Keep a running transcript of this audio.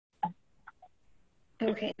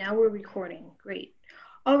Okay, now we're recording. Great.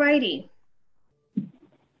 All righty.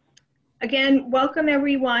 Again, welcome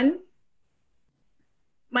everyone.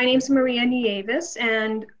 My name's Maria Nieves,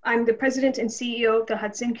 and I'm the President and CEO of the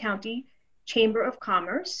Hudson County Chamber of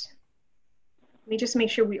Commerce. Let me just make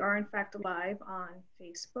sure we are in fact live on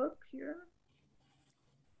Facebook here.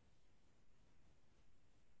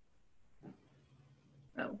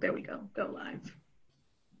 Oh, there we go, go live.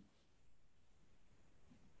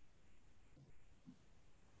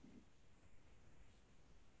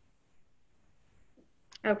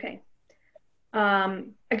 Okay.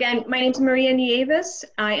 Again, my name is Maria Nieves.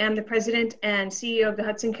 I am the President and CEO of the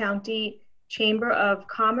Hudson County Chamber of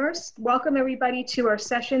Commerce. Welcome everybody to our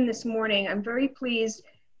session this morning. I'm very pleased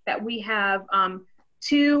that we have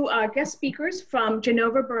two guest speakers from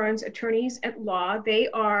Genova-Burns Attorneys at Law. They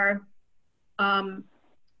are both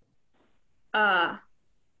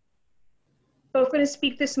going to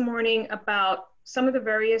speak this morning about some of the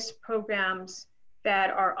various programs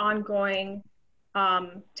that are ongoing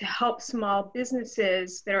to help small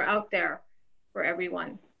businesses that are out there for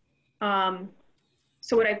everyone.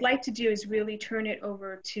 So what I'd like to do is really turn it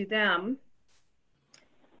over to them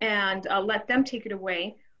and let them take it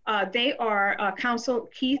away. They are Counsel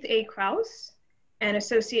Keith A. Krause and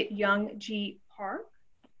Associate Young G. Park.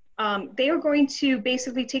 They are going to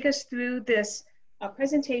basically take us through this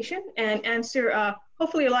presentation and answer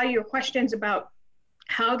hopefully a lot of your questions about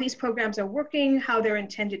how these programs are working, how they're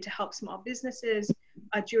intended to help small businesses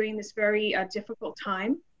during this very difficult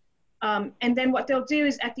time. And then what they'll do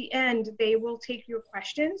is at the end, they will take your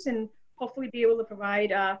questions and hopefully be able to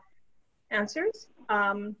provide answers.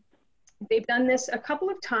 They've done this a couple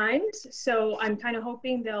of times, so I'm kind of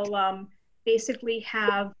hoping they'll basically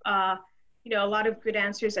have a lot of good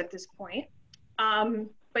answers at this point.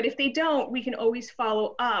 But if they don't, we can always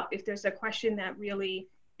follow up if there's a question that really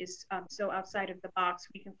is so outside of the box.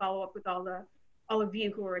 We can follow up with all of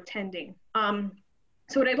you who are attending.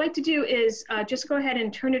 So what I'd like to do is just go ahead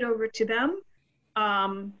and turn it over to them.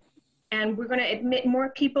 And we're going to admit more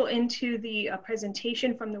people into the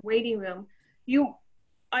presentation from the waiting room.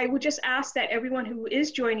 I would just ask that everyone who is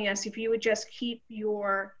joining us, if you would just keep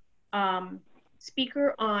your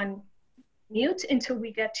speaker on mute until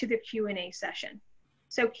we get to the Q&A session.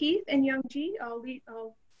 So Keith and Young G, I'll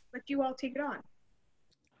let you all take it on.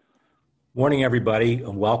 Morning, everybody,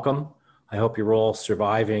 and welcome. I hope you're all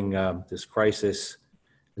surviving this crisis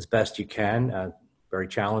as best you can. Very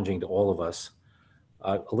challenging to all of us.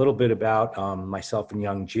 A little bit about myself and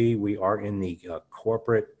Young G. We are in the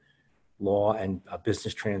corporate law and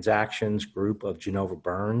business transactions group of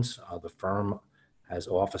Genova-Burns. The firm has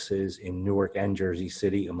offices in Newark and Jersey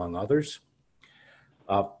City, among others.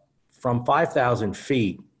 From 5,000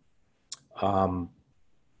 feet,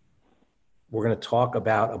 we're going to talk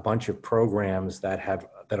about a bunch of programs that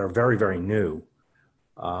are very, very new,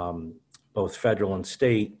 both federal and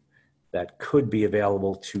state, that could be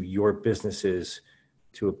available to your businesses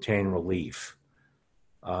to obtain relief.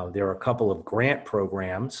 There are a couple of grant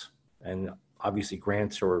programs, and obviously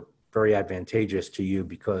grants are very advantageous to you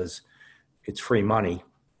because it's free money.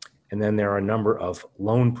 And then there are a number of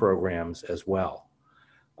loan programs as well.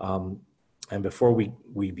 And before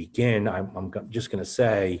we begin, I'm just going to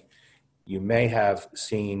say, you may have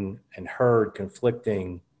seen and heard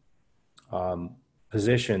conflicting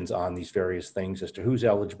positions on these various things as to who's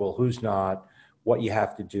eligible, who's not, what you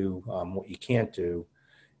have to do, what you can't do.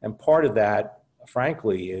 And part of that,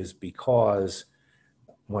 frankly, is because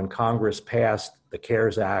when Congress passed the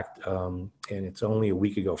CARES Act, and it's only a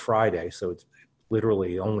week ago Friday, so it's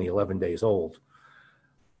literally only 11 days old,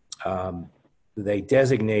 they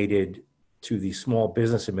designated to the Small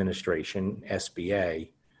Business Administration,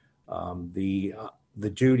 SBA, the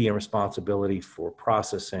duty and responsibility for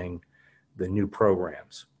processing the new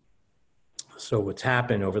programs. So what's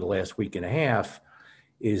happened over the last week and a half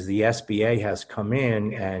is the SBA has come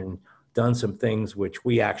in and done some things which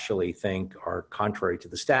we actually think are contrary to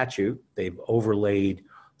the statute. They've overlaid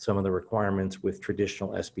some of the requirements with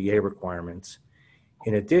traditional SBA requirements.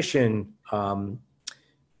 In addition, the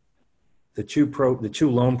two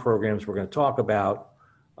loan programs we're going to talk about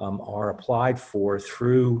are applied for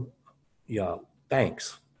through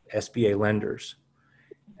banks, SBA lenders.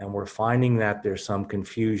 And we're finding that there's some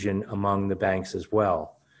confusion among the banks as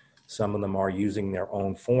well. Some of them are using their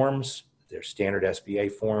own forms, their standard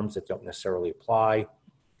SBA forms that don't necessarily apply.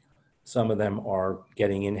 Some of them are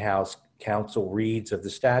getting in-house counsel reads of the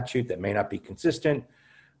statute that may not be consistent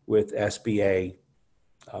with SBA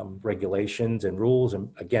regulations and rules. And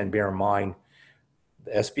again, bear in mind,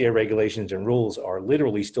 the SBA regulations and rules are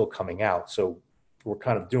literally still coming out. So we're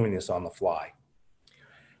kind of doing this on the fly.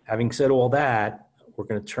 Having said all that, we're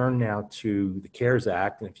going to turn now to the CARES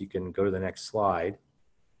Act, and if you can go to the next slide.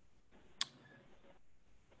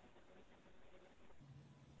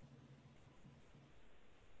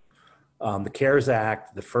 The CARES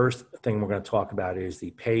Act, the first thing we're going to talk about is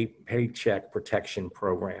the Paycheck Protection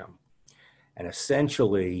Program. And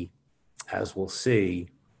essentially, as we'll see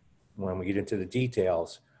when we get into the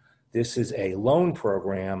details, this is a loan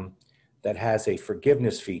program that has a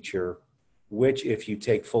forgiveness feature, which if you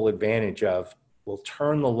take full advantage of, will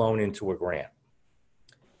turn the loan into a grant.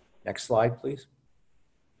 Next slide, please.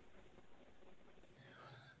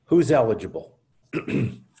 Who's eligible?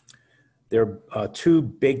 There are two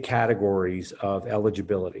big categories of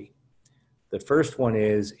eligibility. The first one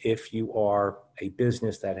is if you are a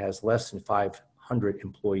business that has less than 500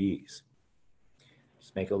 employees.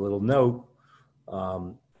 Just make a little note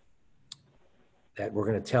that we're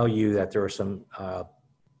going to tell you that there are some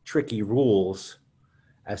tricky rules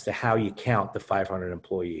as to how you count the 500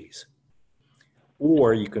 employees.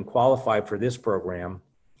 Or you can qualify for this program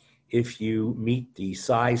if you meet the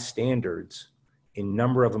size standards in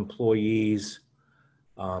number of employees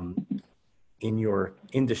in your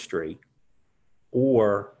industry,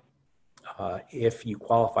 or if you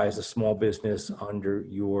qualify as a small business under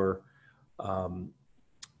your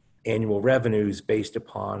annual revenues based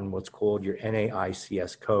upon what's called your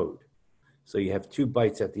NAICS code. So you have two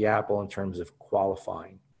bites at the apple in terms of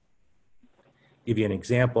qualifying. Give you an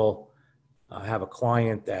example. I have a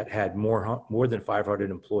client that had more than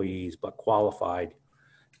 500 employees but qualified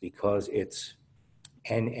because it's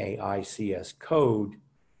NAICS code,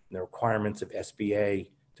 and the requirements of SBA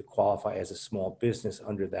to qualify as a small business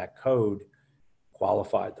under that code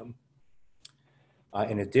qualified them.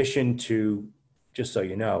 In addition to, just so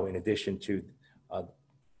you know, in addition to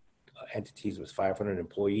entities with 500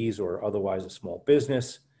 employees or otherwise a small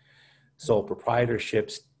business, sole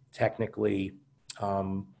proprietorships technically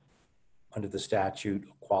under the statute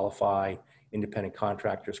qualify, independent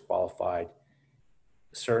contractors qualified,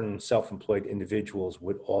 certain self-employed individuals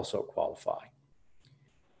would also qualify.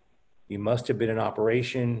 You must have been in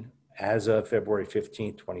operation as of February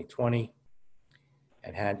 15, 2020,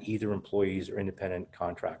 and had either employees or independent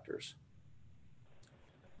contractors.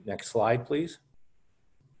 Next slide, please.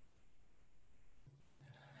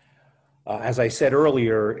 As I said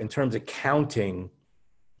earlier, in terms of counting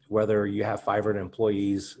whether you have 500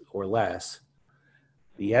 employees or less,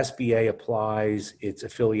 the SBA applies its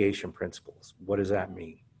affiliation principles. What does that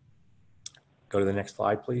mean? Go to the next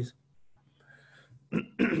slide, please.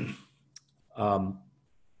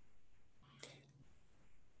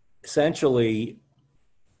 Essentially,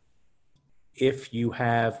 if you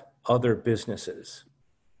have other businesses,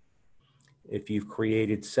 if you've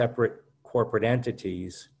created separate corporate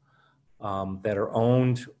entities that are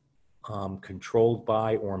owned, controlled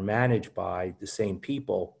by, or managed by the same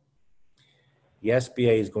people, the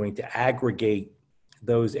SBA is going to aggregate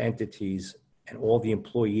those entities and all the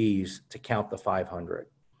employees to count the 500.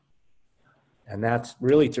 And that's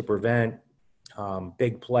really to prevent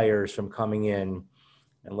big players from coming in.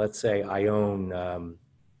 And let's say I own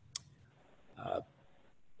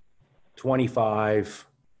 25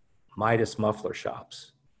 Midas muffler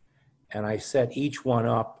shops, and I set each one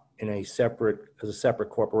up in as a separate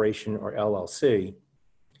corporation or LLC,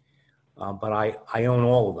 but I own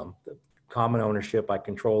all of them. The common ownership, I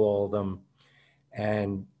control all of them,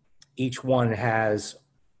 and each one has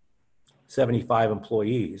 75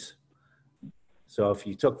 employees. So if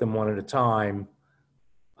you took them one at a time,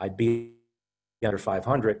 I'd be under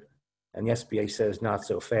 500, and the SBA says not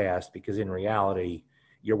so fast, because in reality,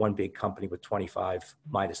 you're one big company with 25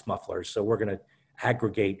 Midas mufflers. So we're going to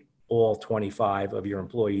aggregate all 25 of your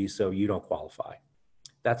employees so you don't qualify.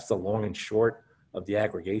 That's the long and short of the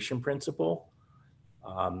aggregation principle.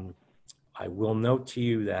 I will note to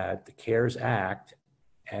you that the CARES Act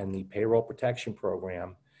and the Payroll Protection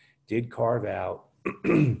Program did carve out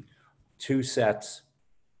two sets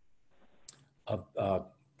of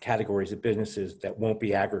categories of businesses that won't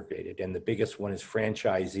be aggregated. And the biggest one is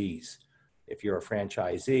franchisees. If you're a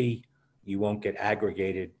franchisee, you won't get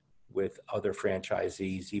aggregated with other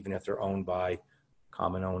franchisees, even if they're owned by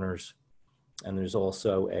common owners. And there's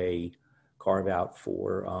also a carve out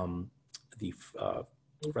for the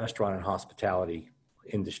restaurant and hospitality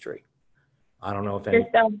industry. I don't know if any.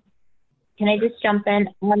 Can I just jump in?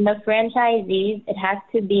 On the franchisees, it has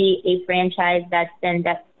to be a franchise that's been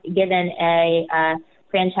given a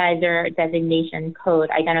franchisor designation code,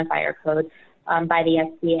 identifier code, by the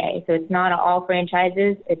SBA. So it's not all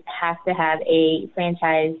franchises. It has to have a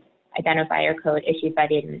franchise identifier code issued by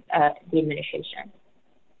the administration.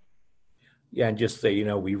 Yeah, and just so you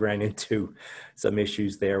know, we ran into some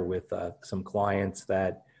issues there with some clients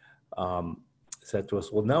that said to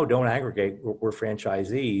us, well, no, don't aggregate, we're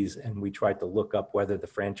franchisees. And we tried to look up whether the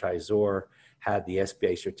franchisor had the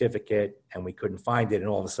SBA certificate, and we couldn't find it. And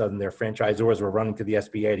all of a sudden their franchisors were running to the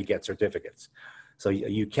SBA to get certificates. So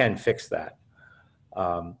you can fix that.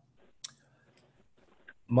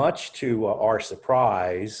 Much to our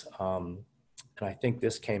surprise, and I think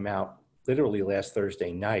this came out literally last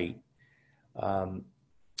Thursday night, the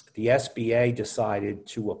SBA decided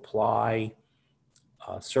to apply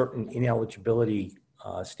certain ineligibility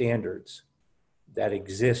standards that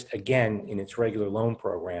exist, again, in its regular loan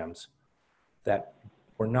programs that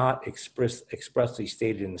were not expressly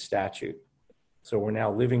stated in the statute. So we're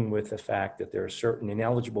now living with the fact that there are certain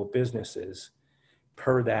ineligible businesses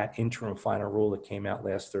per that interim final rule that came out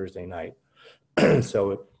last Thursday night.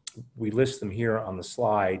 So we list them here on the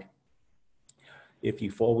slide. If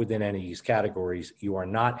you fall within any of these categories, you are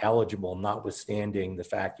not eligible, notwithstanding the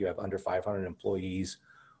fact you have under 500 employees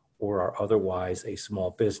or are otherwise a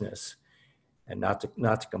small business. And not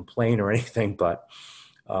to complain or anything, but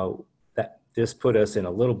that this put us in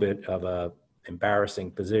a little bit of a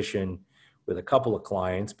embarrassing position with a couple of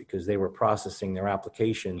clients, because they were processing their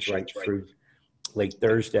applications right through late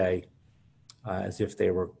Thursday as if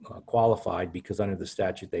they were qualified, because under the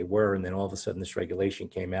statute they were, and then all of a sudden this regulation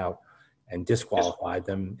came out and disqualified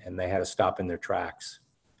them, and they had to stop in their tracks.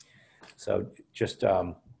 So just,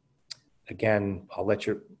 again, I'll let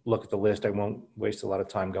you look at the list. I won't waste a lot of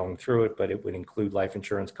time going through it, but it would include life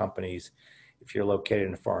insurance companies. If you're located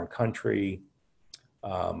in a foreign country,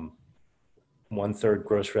 1/3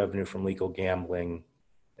 gross revenue from legal gambling,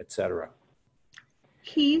 et cetera.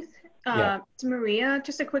 Keith, Yeah. it's Maria,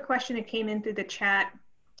 just a quick question that came in through the chat.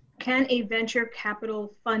 Can a venture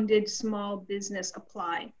capital funded small business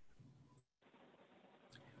apply?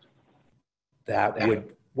 That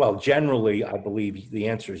would, well, generally, I believe the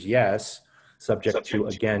answer is yes, subject to,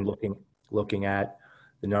 again, looking at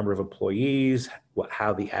the number of employees,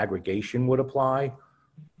 how the aggregation would apply.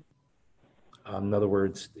 In other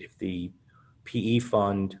words, if the PE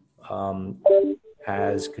fund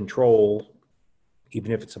has control,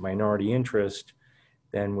 even if it's a minority interest,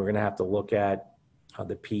 then we're going to have to look at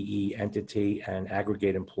the PE entity and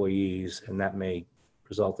aggregate employees, and that may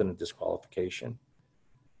result in a disqualification.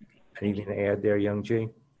 Anything to add there, Young G?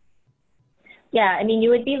 Yeah, I mean, you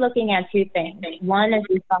would be looking at two things. One is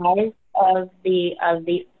the size of the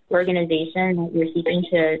organization that you're seeking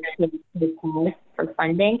to call for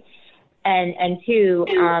funding, and two,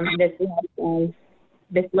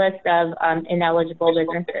 this list of ineligible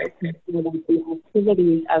businesses, so that the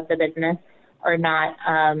activities of the business are not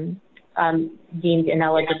deemed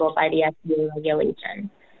ineligible by the SBA regulation.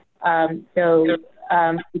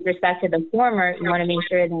 With respect to the former, you want to make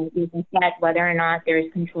sure that you can check whether or not there is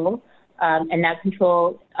control, and that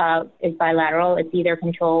control is bilateral. It's either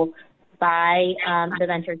control by the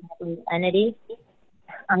venture capital entity,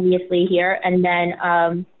 obviously here, and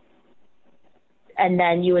then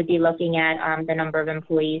you would be looking at the number of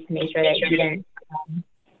employees to make sure that you didn't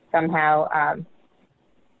somehow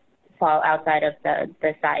fall outside of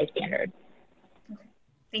the size standard. Okay.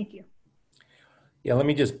 Thank you. Yeah, let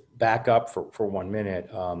me just back up for 1 minute.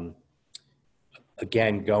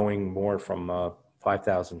 Again, going more from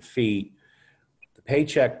 5,000 feet, the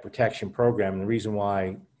Paycheck Protection Program, and the reason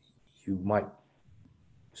why you might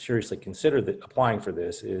seriously consider applying for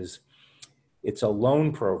this is it's a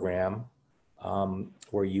loan program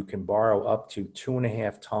where you can borrow up to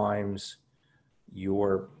 2.5 times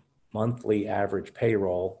your monthly average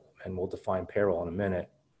payroll, and we'll define payroll in a minute.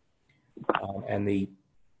 And the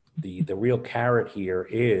real carrot here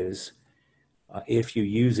is if you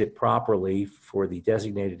use it properly for the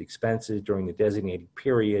designated expenses during the designated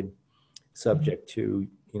period, subject to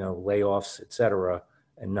layoffs, et cetera,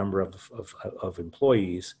 and number of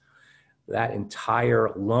employees, that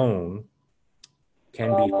entire loan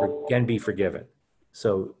can be forgiven.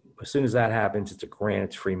 So as soon as that happens, it's a grant,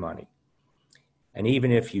 it's free money. And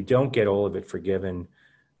even if you don't get all of it forgiven,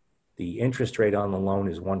 the interest rate on the loan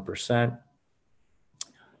is 1%,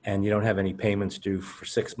 and you don't have any payments due for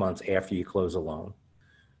 6 months after you close a loan.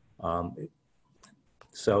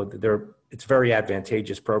 So it's a very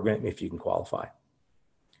advantageous program if you can qualify.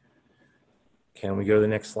 Can we go to the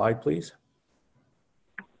next slide, please?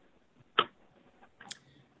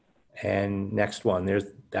 And next one,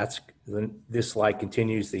 this slide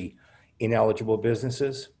continues the ineligible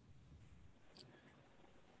businesses.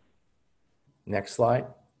 Next slide.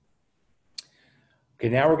 Okay,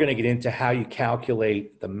 now we're going to get into how you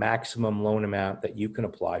calculate the maximum loan amount that you can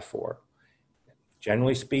apply for.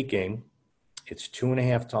 Generally speaking, It's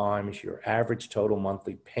 2.5 times your average total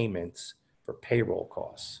monthly payments for payroll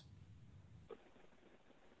costs.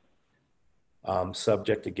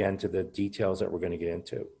 Subject again to the details that we're going to get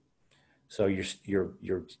into. So your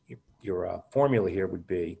formula here would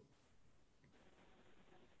be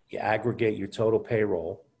you aggregate your total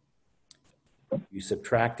payroll, you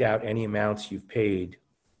subtract out any amounts you've paid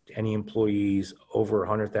to any employees over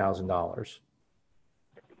 $100,000.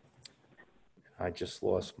 I just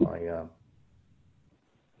lost my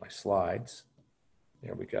my slides.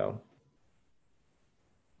 There we go.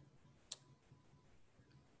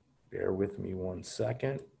 Bear with me 1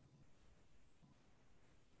 second.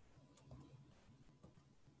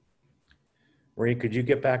 Maria, could you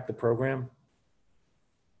get back the program?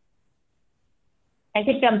 I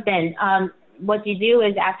could jump in. What you do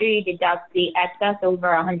is after you deduct the excess over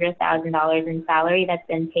 $100,000 in salary that's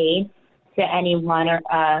been paid to any one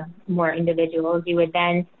or more individuals, you would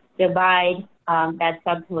then divide that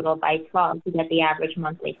subtotal by 12 to get the average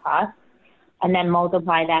monthly cost, and then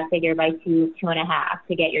multiply that figure by 2.5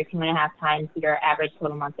 to get your 2.5 times your average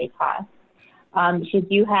total monthly cost. Should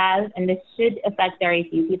you have, and this should affect very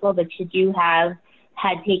few people, but should you have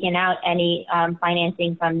had taken out any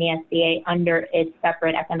financing from the SBA under its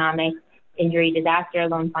separate economic injury disaster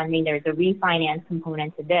loan funding, there's a refinance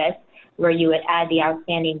component to this where you would add the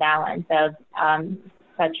outstanding balance of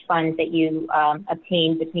such funds that you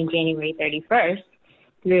obtained between January 31st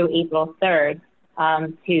through April 3rd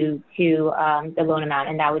to the loan amount,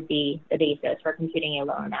 and that would be the basis for computing a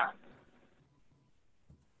loan amount.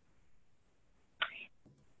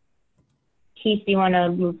 Keith, do you want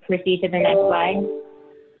to proceed to the next slide?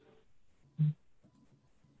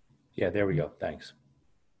 Yeah, there we go. Thanks.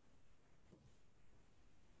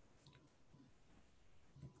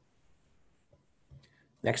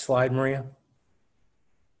 Next slide, Maria.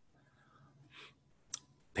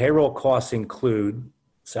 Payroll costs include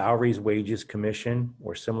salaries, wages, commission,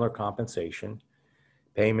 or similar compensation,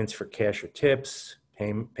 payments for cash or tips,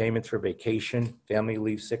 payments for vacation, family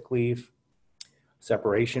leave, sick leave,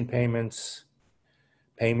 separation payments,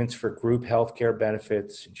 payments for group health care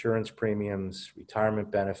benefits, insurance premiums,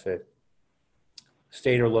 retirement benefit,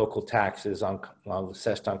 state or local taxes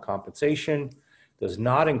assessed on compensation. Does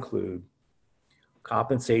not include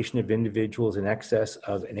compensation of individuals in excess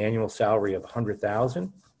of an annual salary of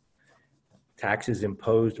 $100,000, taxes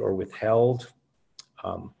imposed or withheld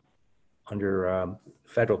under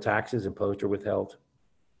federal taxes imposed or withheld,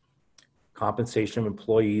 compensation of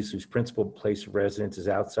employees whose principal place of residence is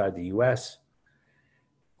outside the U.S.,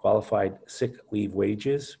 qualified sick leave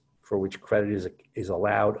wages for which credit is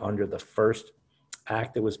allowed under the first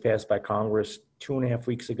act that was passed by Congress 2.5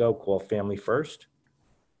 weeks ago called Family First,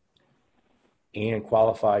 and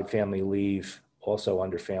qualified family leave also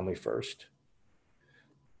under Family First.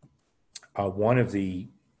 One of the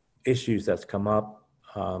issues that's come up,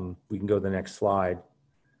 we can go to the next slide, a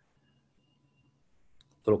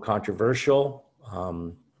little controversial.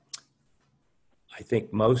 I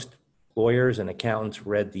think most lawyers and accountants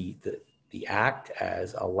read the act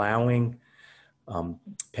as allowing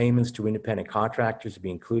payments to independent contractors to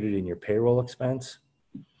be included in your payroll expense.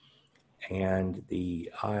 And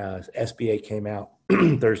the SBA came out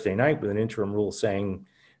Thursday night with an interim rule saying,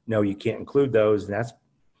 no, you can't include those. And that's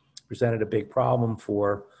presented a big problem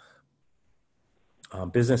for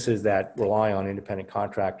businesses that rely on independent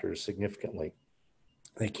contractors significantly.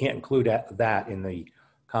 They can't include that in the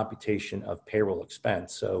computation of payroll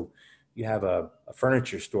expense. So you have a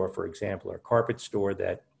furniture store, for example, or a carpet store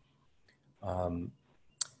that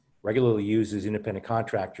regularly uses independent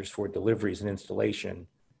contractors for deliveries and installation.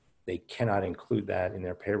 They cannot include that in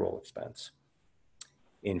their payroll expense.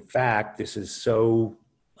 In fact, this is so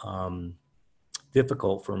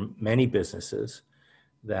difficult for many businesses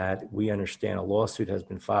that we understand a lawsuit has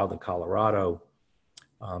been filed in Colorado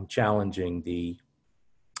challenging the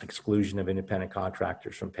exclusion of independent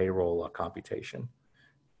contractors from payroll computation.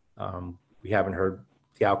 We haven't heard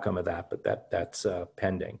the outcome of that, but that's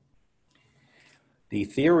pending. The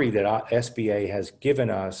theory that SBA has given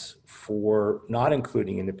us for not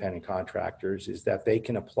including independent contractors is that they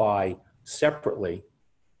can apply separately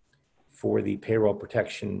for the payroll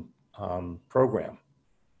protection program.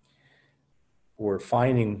 We're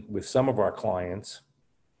finding with some of our clients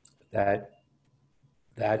that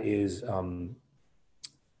that is a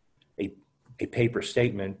paper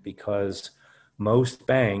statement, because most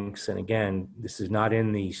banks, and again, this is not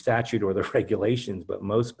in the statute or the regulations, but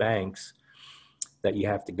most banks that you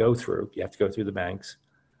have to go through the banks,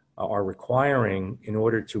 are requiring, in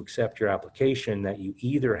order to accept your application, that you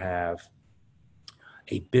either have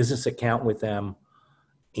a business account with them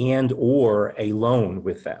and or a loan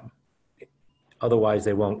with them. Otherwise,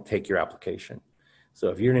 they won't take your application. So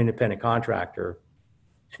if you're an independent contractor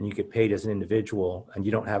and you get paid as an individual and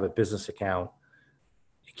you don't have a business account,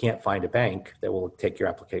 you can't find a bank that will take your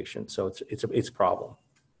application. So it's a problem.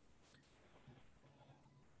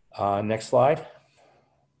 Next slide.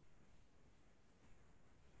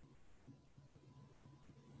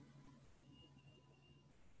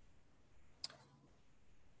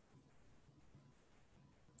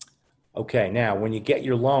 Okay, now when you get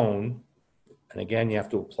your loan, and again, you have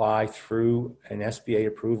to apply through an SBA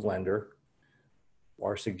approved lender.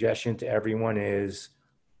 Our suggestion to everyone is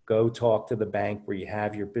go talk to the bank where you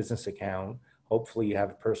have your business account. Hopefully you have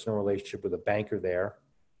a personal relationship with a banker there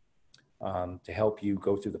to help you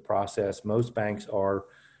go through the process. Most banks are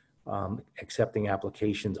accepting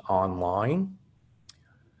applications online.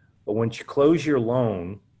 But once you close your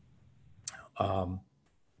loan,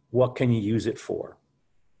 what can you use it for?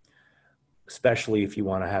 Especially if you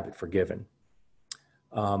want to have it forgiven.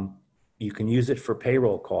 You can use it for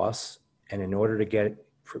payroll costs, and in order to get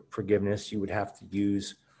forgiveness, you would have to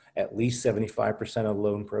use at least 75% of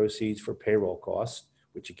loan proceeds for payroll costs,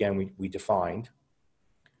 which again, we defined.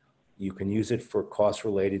 You can use it for costs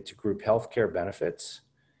related to group health care benefits,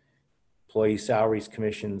 employee salaries,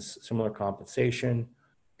 commissions, similar compensation,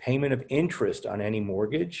 payment of interest on any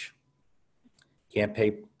mortgage. Can't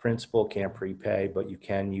pay principal, can't prepay, but you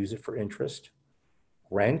can use it for interest.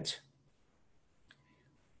 Rent,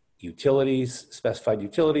 utilities, specified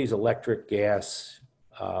utilities, electric, gas,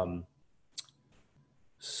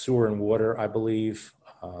 sewer and water, I believe,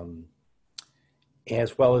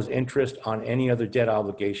 as well as interest on any other debt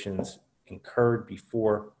obligations incurred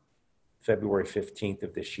before February 15th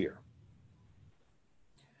of this year.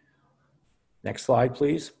 Next slide,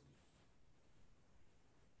 please.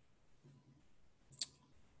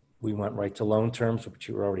 We went right to loan terms, which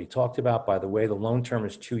you already talked about. By the way, the loan term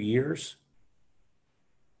is 2 years.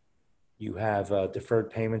 You have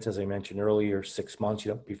deferred payments, as I mentioned earlier, 6 months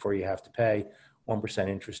before you have to pay, 1%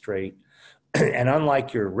 interest rate. And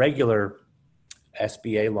unlike your regular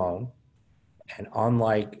SBA loan, and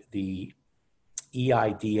unlike the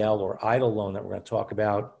EIDL or EIDL loan that we're going to talk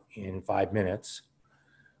about in 5 minutes,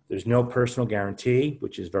 there's no personal guarantee,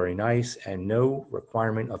 which is very nice, and no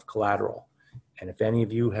requirement of collateral. And if any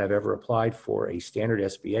of you have ever applied for a standard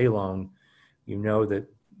SBA loan, you know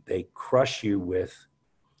that they crush you with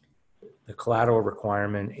the collateral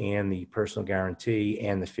requirement and the personal guarantee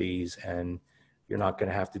and the fees, and you're not going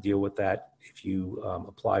to have to deal with that if you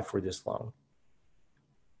apply for this loan.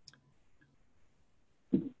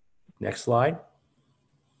 Next slide.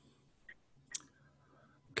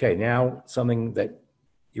 Okay, now something that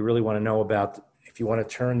you really want to know about, if you want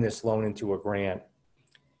to turn this loan into a grant,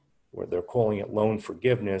 where they're calling it loan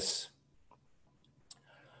forgiveness,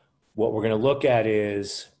 what we're going to look at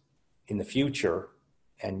is in the future,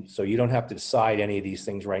 and so you don't have to decide any of these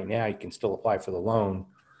things right now, you can still apply for the loan.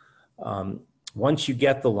 Once you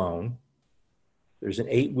get the loan, there's an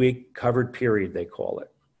 8-week covered period, they call it.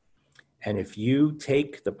 And if you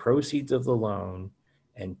take the proceeds of the loan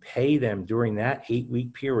and pay them during that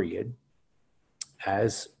 8-week period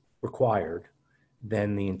as required,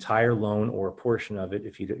 then the entire loan or a portion of it,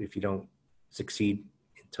 if you don't succeed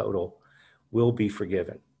in total, will be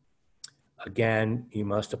forgiven. Again, you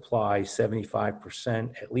must apply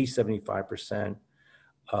 75%, at least 75%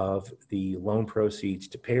 of the loan proceeds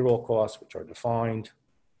to payroll costs, which are defined,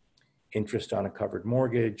 interest on a covered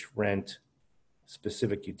mortgage, rent,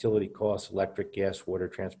 specific utility costs, electric, gas, water,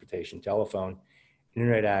 transportation, telephone,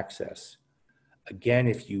 internet access. Again,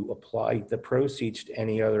 if you apply the proceeds to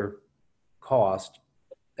any other cost,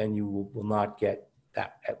 then you will not get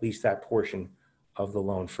that, at least that portion of the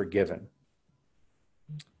loan forgiven.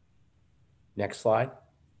 Next slide.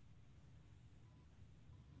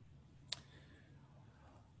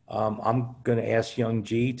 I'm going to ask Young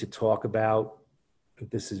G to talk about,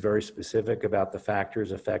 this is very specific, about the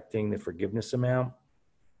factors affecting the forgiveness amount,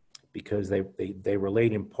 because they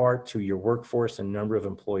relate in part to your workforce and number of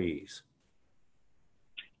employees.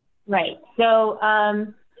 Right. So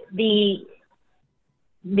the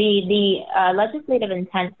legislative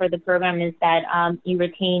intent for the program is that you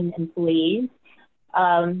retain employees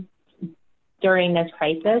during this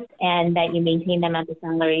crisis, and that you maintain them at the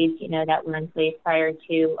salaries, that were in place prior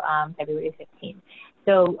to February 15th.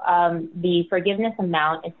 So the forgiveness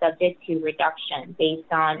amount is subject to reduction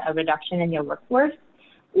based on a reduction in your workforce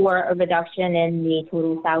or a reduction in the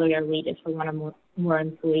total salary or wages for one or more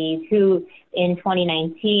employees who in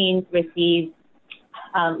 2019 received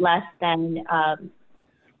less than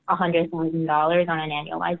 $100,000 on an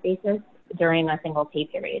annualized basis during a single pay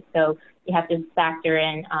period. So you have to factor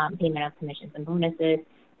in payment of commissions and bonuses,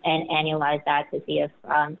 and annualize that to see if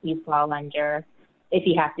you fall under, if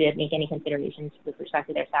you have to make any considerations with respect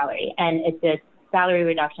to their salary. And it's a salary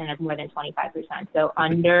reduction of more than 25%. So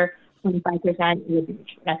under 25% wouldn't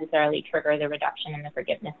necessarily trigger the reduction in the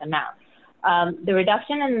forgiveness amount. The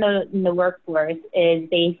reduction in the workforce is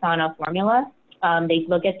based on a formula. They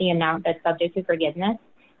look at the amount that's subject to forgiveness.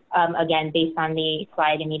 Again, based on the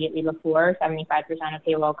slide immediately before, 75% of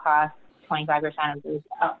payroll costs, 25% of those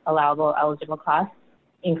allowable eligible costs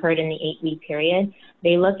incurred in the 8-week period.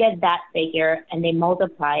 They look at that figure and they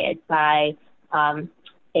multiply it by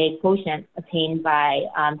a quotient obtained by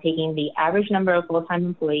taking the average number of full-time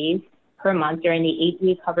employees per month during the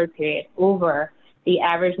 8-week covered period over the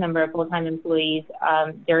average number of full-time employees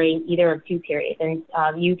during either of two periods. And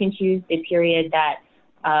you can choose the period that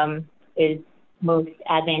is most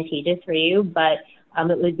advantageous for you, but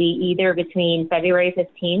it would be either between February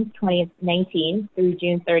 15th, 2019 through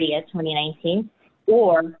June 30th, 2019,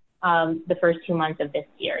 or the first 2 months of this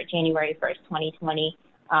year, January 1st, 2020,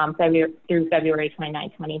 through February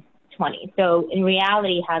 29th, 2020. So in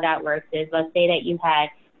reality, how that works is, let's say that you had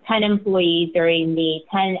 10 employees during the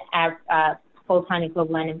 10 full-time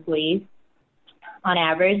equivalent employees on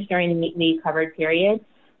average during the covered period.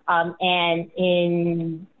 And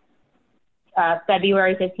in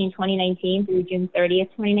February 15, 2019 through June 30th,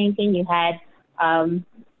 2019, you had 10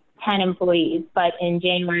 employees, but on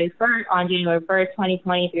January 1st,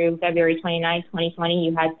 2020 through February 29th, 2020,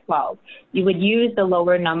 you had 12. You would use the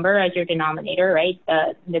lower number as your denominator, right?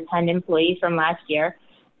 The 10 employees from last year.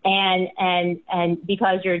 And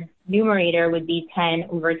because your numerator would be 10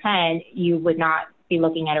 over 10, you would not be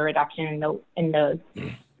looking at a reduction in the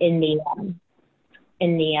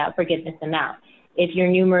forgiveness amount. If your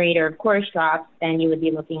numerator, of course, drops, then you would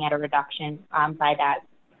be looking at a reduction by that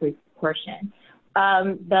portion.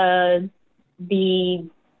 There's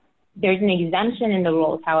an exemption in the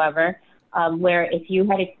rules, however, where if you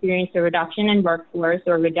had experienced a reduction in workforce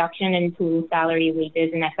or a reduction in total salary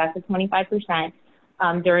wages in excess of 25%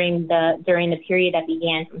 during the period that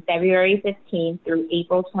began from February 15th through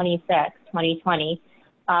April 26th, 2020,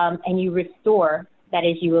 and you restore, that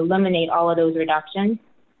is, you eliminate all of those reductions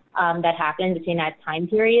that happened between that time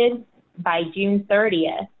period by June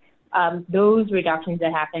 30th, those reductions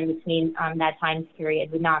that happened between that time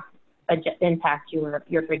period would not impact your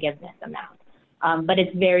forgiveness amount. But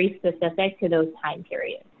it's very specific to those time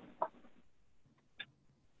periods.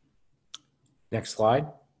 Next slide.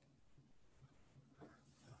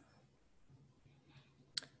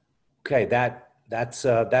 Okay, that's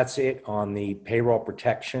it on the payroll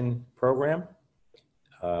protection program.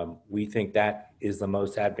 We think that is the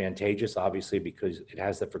most advantageous, obviously, because it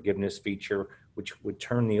has the forgiveness feature, which would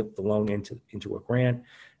turn the loan into a grant,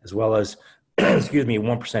 as well as, excuse me,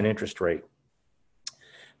 1% interest rate.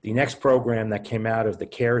 The next program that came out of the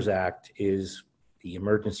CARES Act is the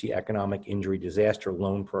Emergency Economic Injury Disaster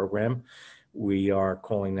Loan Program. We are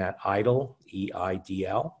calling that EIDL,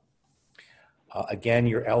 E-I-D-L. Again,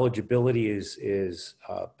 your eligibility is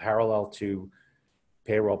parallel to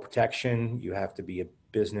payroll protection. You have to be a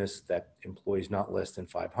business that employs not less than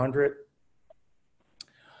 500.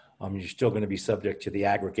 You're still going to be subject to the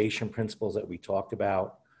aggregation principles that we talked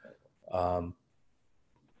about.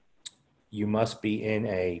 You must be in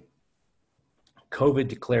a COVID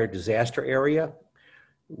declared disaster area.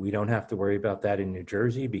 We don't have to worry about that in New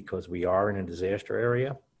Jersey because we are in a disaster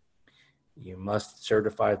area. You must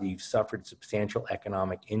certify that you've suffered substantial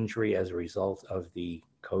economic injury as a result of the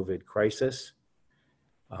COVID crisis.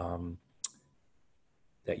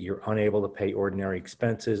 That you're unable to pay ordinary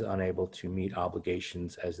expenses, unable to meet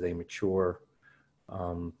obligations as they mature.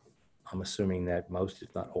 I'm assuming that most,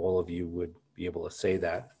 if not all of you, would be able to say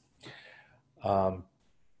that. And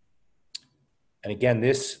again,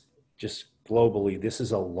 this just globally, this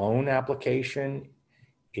is a loan application.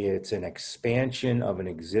 It's an expansion of an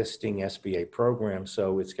existing SBA program,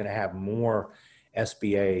 so it's going to have more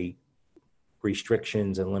SBA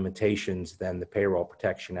restrictions and limitations than the Payroll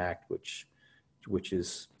Protection Act, which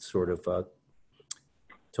is sort of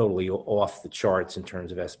totally off the charts in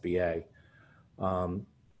terms of SBA.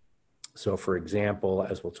 So for example,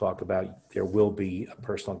 as we'll talk about, there will be a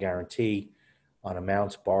personal guarantee on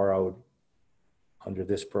amounts borrowed under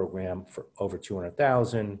this program for over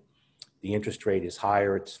 $200,000. The interest rate is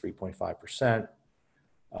higher, it's 3.5%.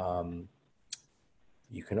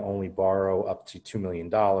 You can only borrow up to $2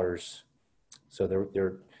 million. So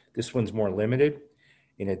this one's more limited.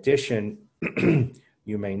 In addition,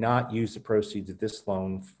 you may not use the proceeds of this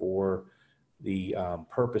loan for the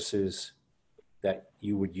purposes that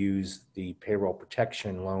you would use the payroll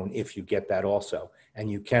protection loan if you get that also,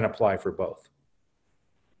 and you can apply for both.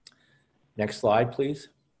 Next slide, please.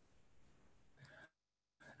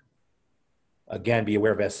 Again, be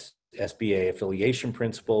aware of SBA affiliation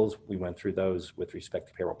principles. We went through those with respect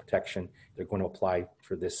to payroll protection. They're going to apply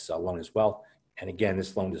for this loan as well. And again,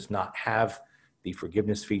 this loan does not have the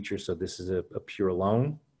forgiveness feature, so this is a pure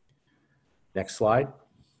loan. Next slide.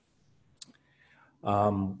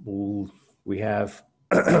 We have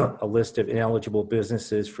a list of ineligible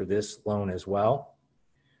businesses for this loan as well,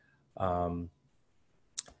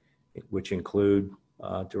 which include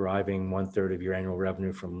deriving 1/3 of your annual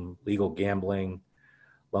revenue from legal gambling,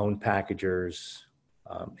 loan packagers,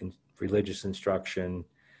 religious instruction,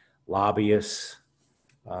 lobbyists,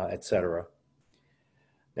 etc.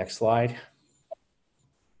 Next slide.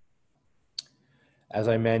 As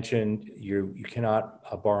I mentioned, you cannot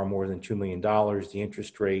borrow more than $2 million. The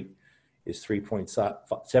interest rate is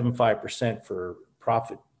 3.75% for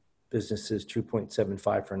profit businesses,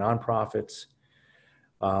 2.75% for nonprofits.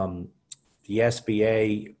 The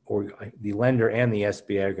SBA, or the lender and the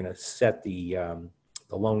SBA, are going to set the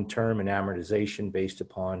loan term and amortization based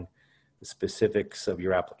upon the specifics of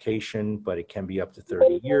your application, but it can be up to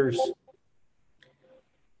 30 years.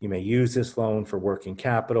 You may use this loan for working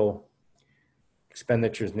capital,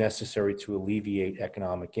 expenditures necessary to alleviate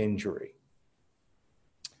economic injury.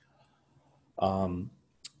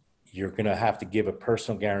 You're going to have to give a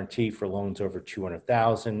personal guarantee for loans over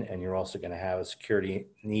 $200,000, and you're also going to have a security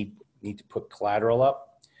need to put collateral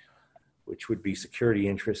up, which would be security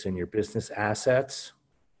interest in your business assets,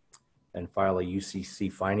 and file a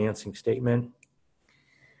UCC financing statement,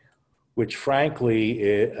 which frankly,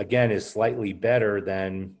 again, is slightly better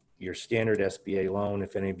than your standard SBA loan.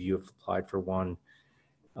 If any of you have applied for one,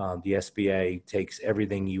 the SBA takes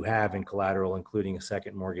everything you have in collateral, including a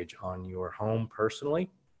second mortgage on your home personally.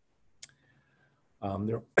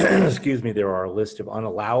 Excuse me, there are a list of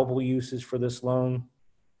unallowable uses for this loan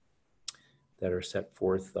that are set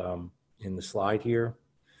forth in the slide here,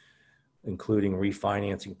 including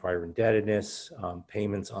refinancing prior indebtedness,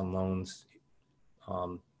 payments on loans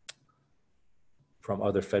from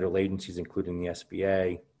other federal agencies, including the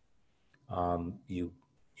SBA. You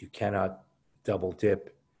cannot double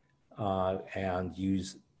dip and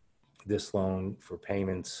use this loan for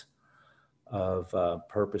payments of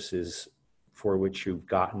purposes for which you've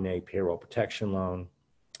gotten a payroll protection loan.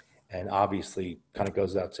 And obviously, kind of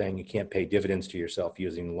goes without saying, you can't pay dividends to yourself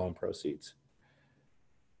using the loan proceeds.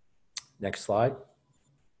 Next slide.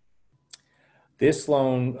 This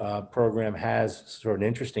loan program has sort of an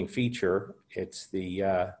interesting feature. It's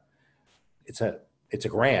a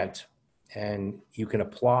grant, and you can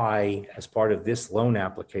apply as part of this loan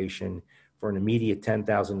application for an immediate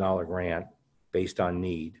 $10,000 grant based on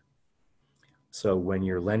need. So when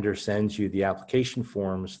your lender sends you the application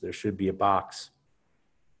forms, there should be a box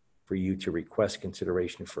for you to request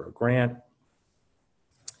consideration for a grant.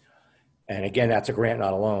 And again, that's a grant,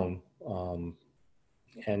 not a loan.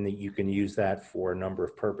 And you can use that for a number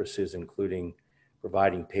of purposes, including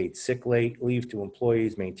providing paid sick leave to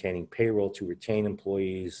employees, maintaining payroll to retain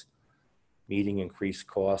employees, meeting increased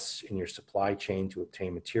costs in your supply chain to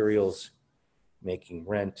obtain materials, making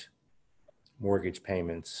rent, mortgage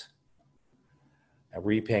payments, and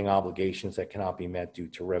repaying obligations that cannot be met due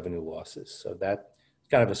to revenue losses. So that's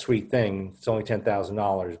kind of a sweet thing. It's only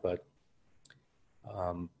 $10,000, but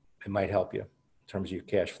it might help you in terms of your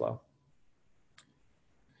cash flow.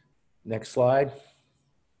 Next slide.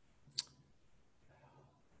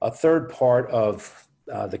 A third part of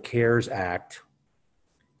the CARES Act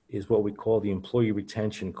is what we call the Employee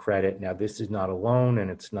Retention Credit. Now, this is not a loan, and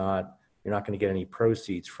you're not going to get any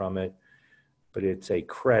proceeds from it, but it's a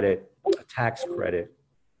credit, a tax credit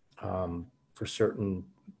for certain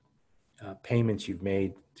payments you've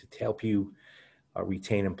made to help you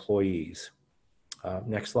retain employees.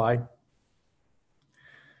 Next slide. You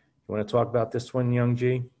want to talk about this one, Young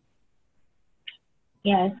G?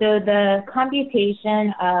 Yeah, so the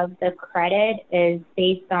computation of the credit is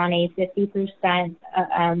based on a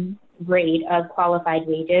 50% rate of qualified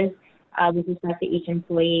wages with respect to each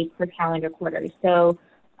employee per calendar quarter. So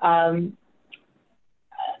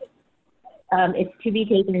it's to be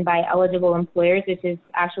taken by eligible employers, which is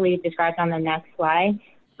actually described on the next slide.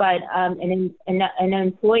 But an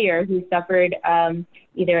employer who suffered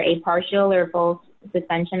either a partial or full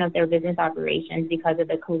suspension of their business operations because of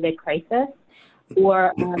the COVID crisis,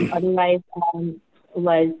 or otherwise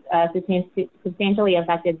was substantially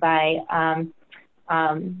affected by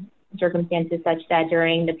circumstances such that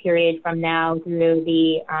during the period from now through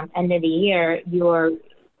the end of the year, your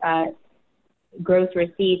gross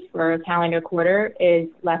receipts for a calendar quarter is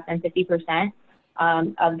less than 50%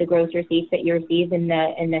 of the gross receipts that you received in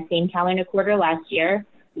the same calendar quarter last year,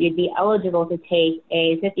 you'd be eligible to take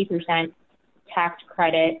a 50% tax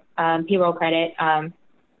credit, payroll credit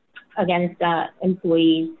against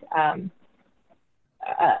employees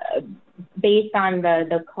based on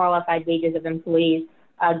the qualified wages of employees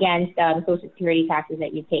against Social Security taxes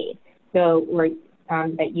that you paid, so or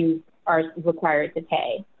that you are required to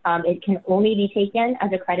pay. It can only be taken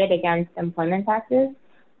as a credit against employment taxes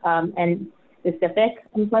and specific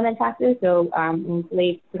employment taxes. So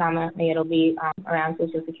predominantly it'll be around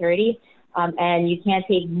Social Security. And you can't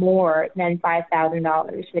take more than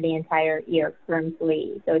 $5,000 for the entire year per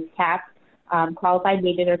employee. So it's capped. Qualified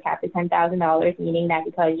wages are capped at $10,000, meaning that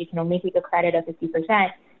because you can only take a credit of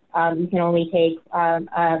 50%, you can only take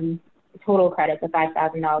total credits of $5,000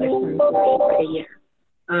 per employee for the year.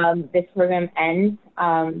 This program ends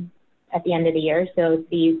at the end of the year, so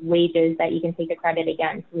the wages that you can take a credit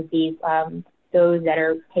against would be those that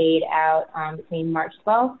are paid out between March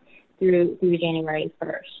 12th through January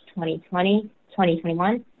 1st,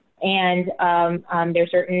 2021. And there are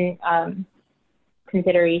certain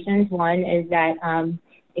considerations. One is that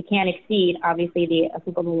it can't exceed, obviously, the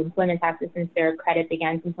applicable employment taxes, since there are credits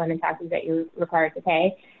against employment taxes that you're required to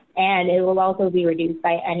pay. And it will also be reduced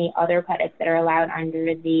by any other credits that are allowed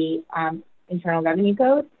under the Internal Revenue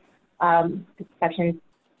Code, Section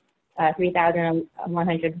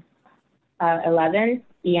 3111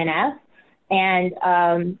 ENF. And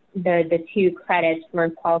the two credits for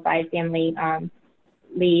qualified family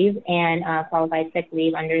leave and qualified sick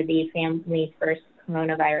leave under the Families First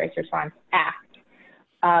Coronavirus Response Act.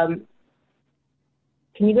 Can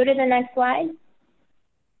you go to the next slide?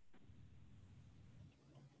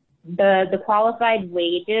 The qualified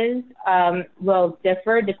wages will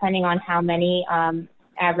differ depending on how many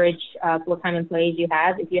average full-time employees you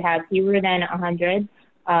have. If you have fewer than 100,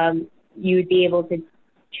 you'd be able to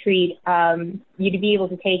take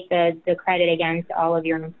the credit against all of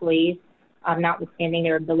your employees, notwithstanding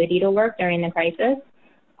their ability to work during the crisis.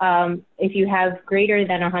 If you have greater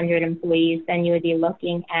than 100 employees, then you would be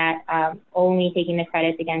looking at only taking the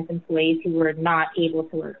credits against employees who were not able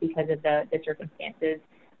to work because of the circumstances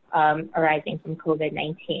arising from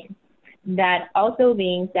COVID-19. That also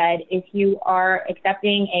being said, if you are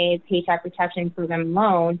accepting a Paycheck Protection Program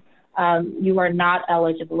loan, you are not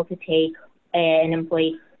eligible to take an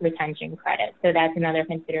employee retention credit. So that's another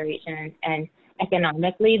consideration. And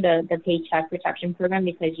economically, the Paycheck Protection Program,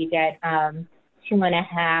 because you get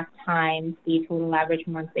 2.5 times the total average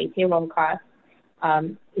monthly payroll cost,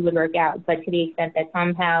 it would work out. But to the extent that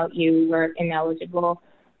somehow you were ineligible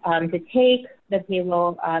to take the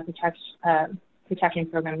payroll protection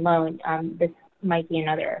program loan, this might be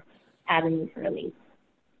another avenue for relief.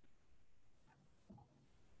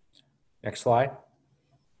 Next slide.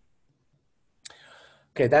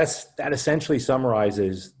 Okay, that essentially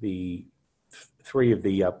summarizes the three of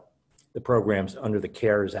the programs under the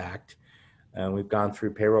CARES Act. We've gone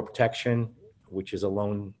through payroll protection, which is a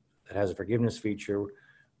loan that has a forgiveness feature.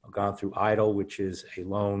 I've gone through EIDL, which is a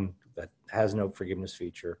loan that has no forgiveness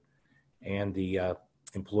feature, and the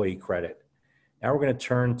employee credit. Now we're going to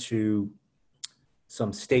turn to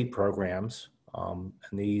some state programs, and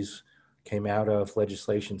these came out of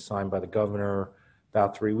legislation signed by the governor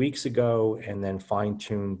about 3 weeks ago, and then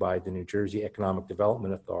fine-tuned by the New Jersey Economic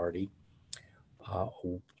Development Authority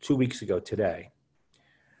 2 weeks ago today.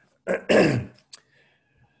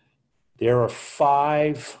 There are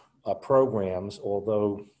 5 programs,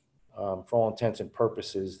 although for all intents and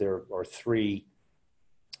purposes, there are 3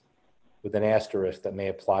 with an asterisk that may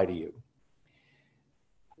apply to you.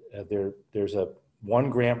 There's one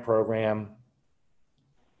grant program,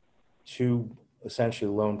 2 essentially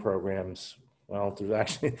loan programs. Well, there's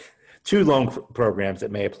actually 2 loan programs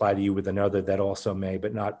that may apply to you, with another that also may,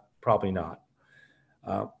 but probably not.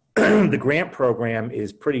 The grant program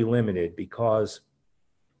is pretty limited because,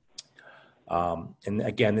 and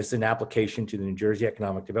again, this is an application to the New Jersey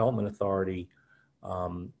Economic Development Authority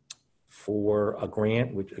for a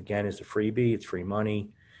grant, which again is a freebie, it's free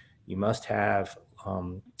money. You must have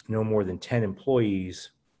no more than 10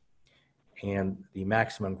 employees, and the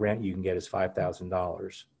maximum grant you can get is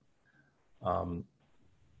 $5,000.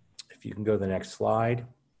 If you can go to the next slide.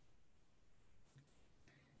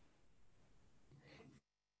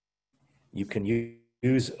 You can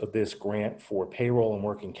use this grant for payroll and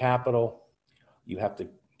working capital. You have to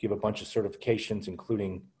give a bunch of certifications,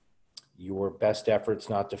 including your best efforts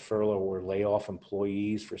not to furlough or lay off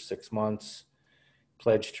employees for 6 months,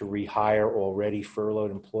 pledge to rehire already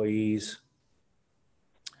furloughed employees.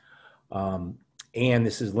 And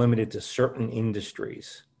this is limited to certain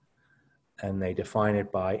industries. And they define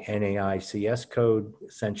it by NAICS code.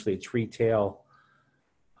 Essentially, it's retail,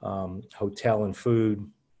 hotel and food,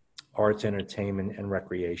 arts, entertainment, and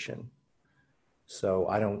recreation. So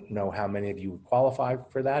I don't know how many of you would qualify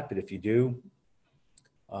for that, but if you do,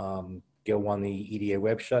 go on the EDA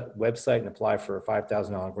website and apply for a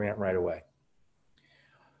 $5,000 grant right away.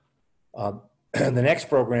 The next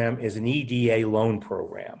program is an EDA loan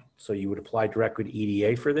program. So you would apply directly to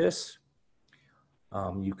EDA for this.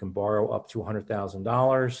 You can borrow up to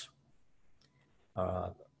 $100,000,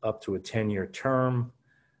 up to a 10-year term,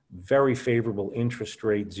 very favorable interest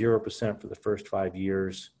rate, 0% for the first 5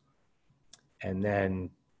 years. And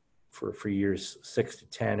then for years 6 to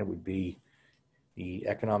 10, it would be the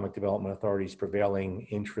Economic Development Authority's prevailing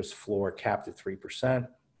interest floor capped at 3%.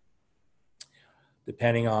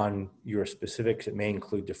 Depending on your specifics, it may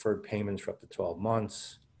include deferred payments for up to 12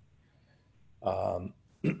 months.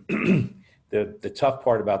 The tough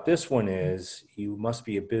part about this one is you must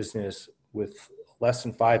be a business with less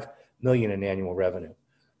than 5 million in annual revenue.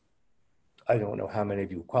 I don't know how many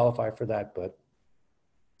of you qualify for that, but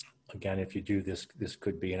again, if you do, this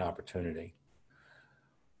could be an opportunity.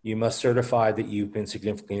 You must certify that you've been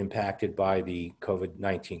significantly impacted by the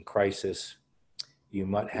COVID-19 crisis. You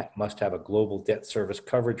must have a global debt service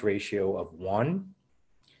coverage ratio of 1.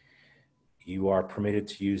 You are permitted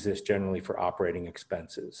to use this generally for operating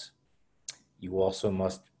expenses. You also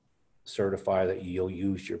must certify that you'll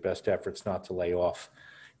use your best efforts not to lay off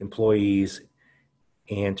employees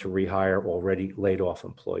and to rehire already laid off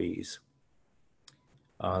employees.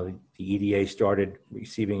 The EDA started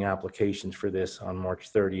receiving applications for this on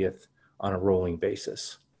March 30th on a rolling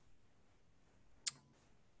basis.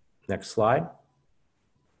 Next slide.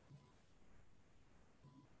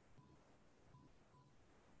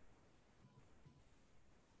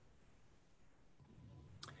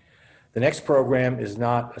 The next program is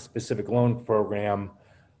not a specific loan program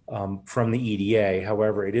from the EDA.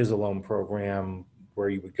 However, it is a loan program where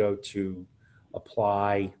you would go to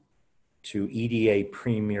apply to EDA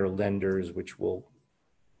premier lenders, which we'll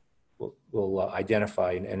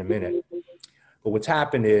identify in a minute. But what's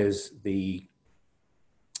happened is the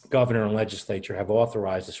governor and legislature have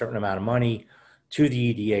authorized a certain amount of money to the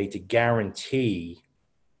EDA to guarantee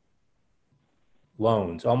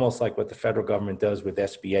loans, almost like what the federal government does with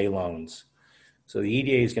SBA loans. So the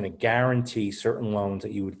EDA is going to guarantee certain loans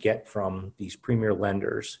that you would get from these premier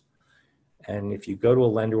lenders. And if you go to a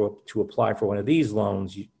lender to apply for one of these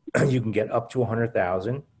loans, you can get up to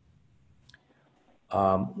 $100,000.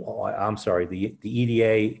 Well, I'm sorry, the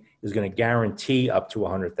EDA is going to guarantee up to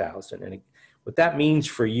 $100,000. And what that means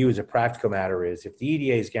for you as a practical matter is if the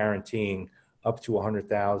EDA is guaranteeing up to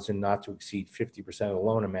 $100,000, not to exceed 50% of the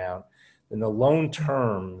loan amount, then the loan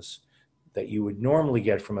terms that you would normally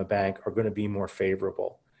get from a bank are going to be more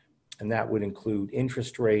favorable. And that would include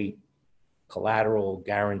interest rate, collateral,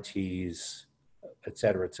 guarantees, et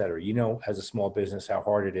cetera, et cetera. You know, as a small business, how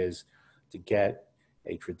hard it is to get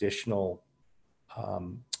a traditional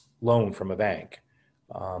loan from a bank.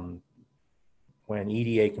 When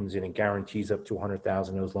EDA comes in and guarantees up to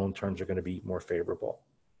 $100,000, those loan terms are going to be more favorable.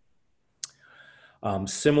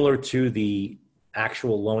 Similar to the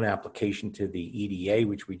actual loan application to the EDA,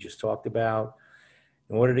 which we just talked about,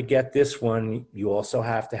 in order to get this one, you also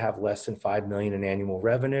have to have less than 5 million in annual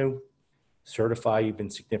revenue, certify you've been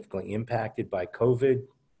significantly impacted by COVID.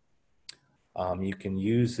 You can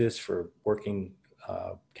use this for working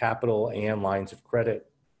capital and lines of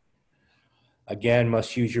credit. Again,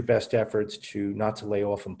 must use your best efforts not to lay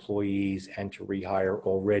off employees and to rehire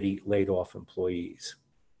already laid off employees.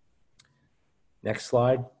 Next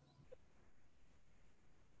slide.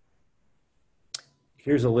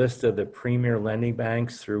 Here's a list of the premier lending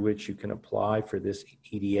banks through which you can apply for this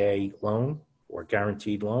EDA loan or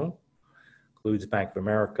guaranteed loan. Includes Bank of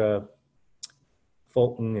America,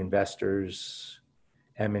 Fulton Investors,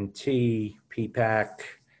 M&T, PPAC,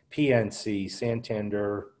 PNC,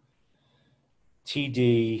 Santander,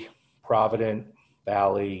 TD, Provident,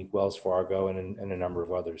 Valley, Wells Fargo, and a number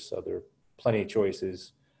of others. So there are plenty of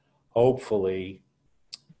choices. Hopefully,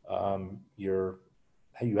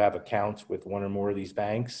 you have accounts with one or more of these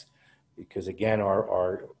banks, because again,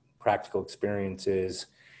 our practical experience is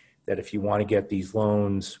that if you want to get these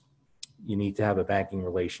loans, you need to have a banking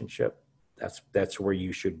relationship. That's where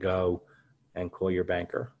you should go and call your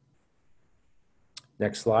banker.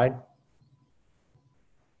 Next slide.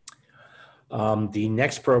 The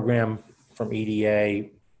next program from EDA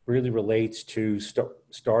really relates to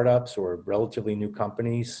startups or relatively new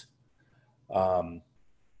companies. And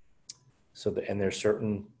there's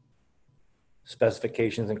certain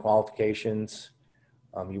specifications and qualifications.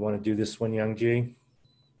 You want to do this one, Young G?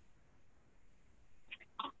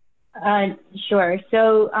 Sure.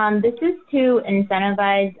 So this is to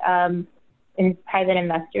incentivize private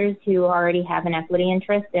investors who already have an equity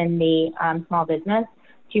interest in the small business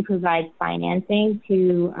to provide financing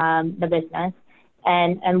to the business.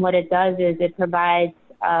 And what it does is it provides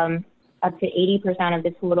up to 80% of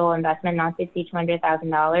the total investment, not to exceed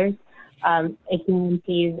 $200,000. It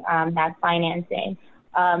guarantees that financing.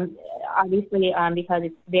 Obviously, because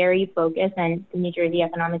it's very focused, and the New Jersey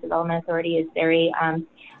Economic Development Authority is very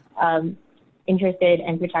interested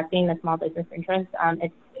in protecting the small business interest.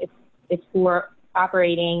 It's for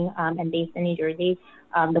operating and based in New Jersey.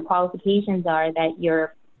 The qualifications are that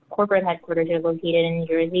your corporate headquarters are located in New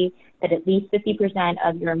Jersey, that at least 50%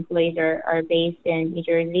 of your employees are based in New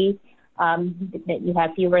Jersey, that you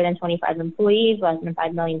have fewer than 25 employees, less than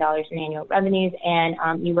 $5 million in annual revenues, and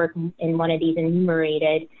you work in one of these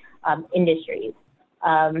enumerated industries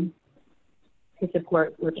to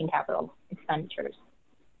support working capital expenditures.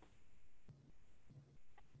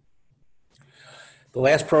 The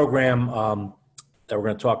last program that we're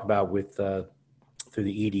going to talk about with through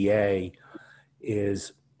the EDA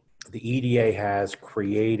is the EDA has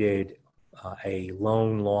created a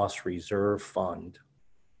loan loss reserve fund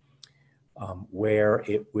where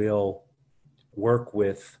it will work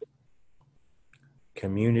with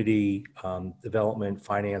community development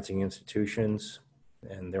financing institutions,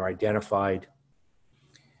 and they're identified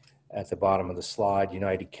at the bottom of the slide: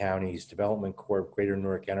 United Counties Development Corp., Greater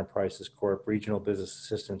Newark Enterprises Corp., Regional Business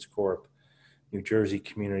Assistance Corp., New Jersey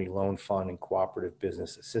Community Loan Fund, and Cooperative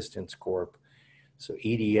Business Assistance Corp. So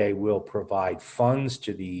EDA will provide funds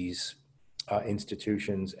to these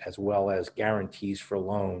institutions, as well as guarantees for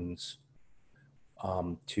loans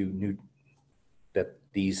that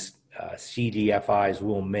these CDFIs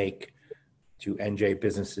will make to NJ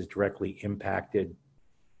businesses directly impacted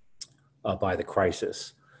by the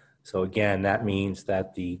crisis. So again, that means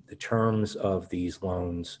that the terms of these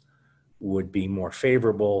loans would be more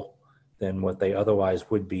favorable than what they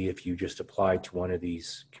otherwise would be if you just applied to one of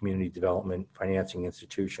these community development financing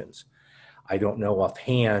institutions. I don't know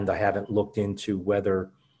offhand, I haven't looked into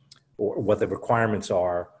whether or what the requirements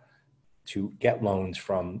are to get loans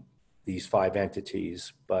from these 5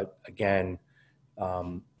 entities. But again,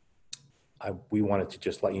 we wanted to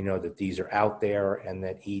just let you know that these are out there and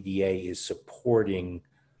that EDA is supporting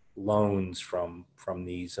loans from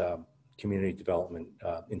these community development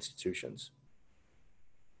institutions.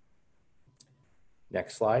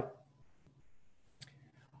 Next slide.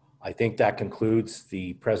 I think that concludes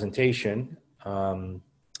the presentation. And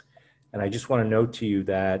I just want to note to you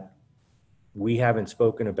that we haven't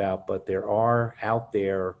spoken about, but there are out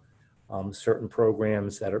there certain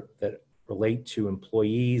programs that relate to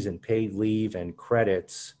employees and paid leave and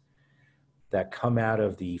credits that come out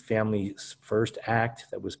of the Families First Act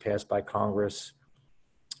that was passed by Congress,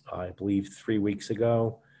 I believe 3 weeks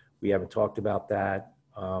ago. We haven't talked about that,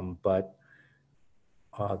 but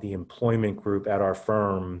the employment group at our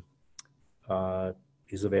firm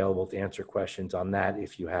is available to answer questions on that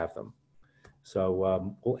if you have them.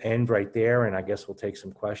 So we'll end right there, and I guess we'll take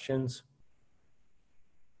some questions.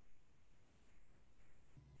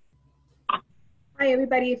 Hi,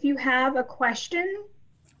 everybody. If you have a question,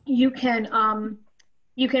 you can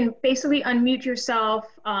basically unmute yourself.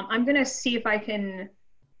 I'm going to see if I can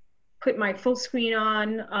put my full screen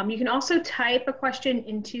on. You can also type a question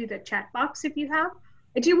into the chat box if you have.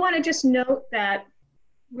 I do want to just note that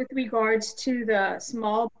with regards to the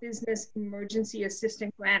Small Business Emergency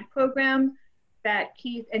Assistance Grant Program that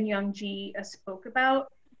Keith and Young G spoke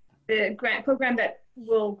about, the grant program that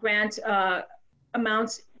will grant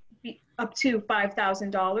amounts up to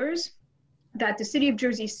 $5,000, that the City of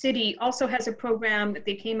Jersey City also has a program that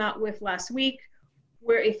they came out with last week,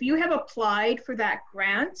 where if you have applied for that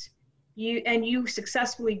grant, you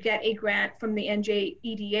successfully get a grant from the NJ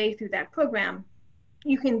EDA through that program,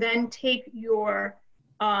 you can then take your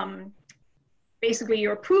basically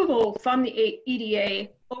your approval from the EDA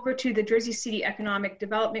over to the Jersey City Economic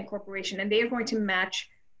Development Corporation, and they are going to match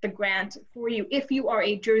the grant for you if you are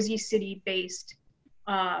a Jersey City based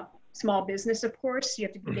small business. Of course, you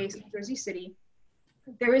have to be based in Jersey City.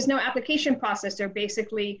 There is no application process. They're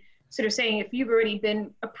basically sort of saying, if you've already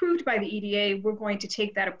been approved by the EDA, we're going to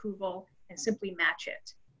take that approval and simply match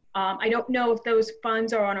it. I don't know if those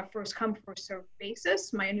funds are on a first come, first served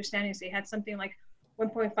basis. My understanding is they had something like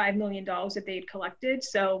 $1.5 million that they had collected.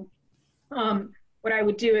 So what I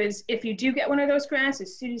would do is, if you do get one of those grants,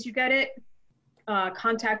 as soon as you get it,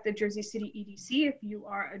 contact the Jersey City EDC if you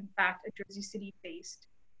are in fact a Jersey City based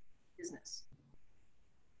business.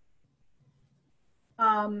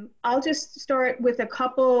 I'll just start with a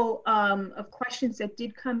couple of questions that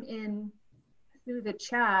did come in through the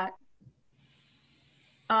chat.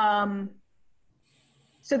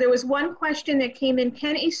 So there was one question that came in: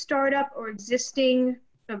 can a startup or a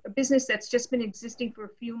business that's just been existing for a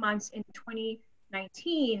few months in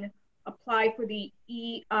 2019 apply for the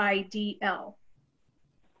EIDL?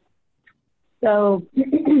 So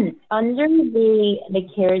under the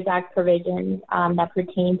CARES Act provisions that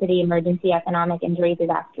pertain to the Emergency Economic Injury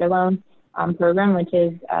Disaster Loan program, which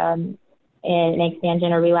is an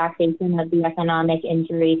expansion or relaxation of the Economic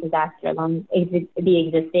Injury Disaster Loan, the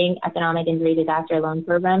existing Economic Injury Disaster Loan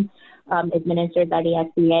program administered by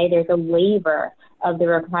the SBA, there's a waiver of the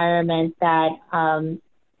requirement that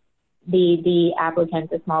the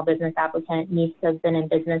applicant, the small business applicant, needs to have been in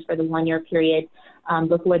business for the 1 year period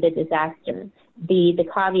before the disaster. The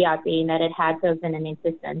caveat being that it had to have been in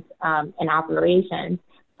existence in operation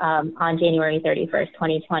on January 31st,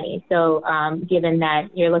 2020. So given that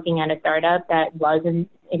you're looking at a startup that was in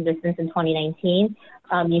existence in 2019,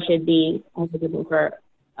 you should be eligible for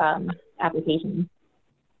application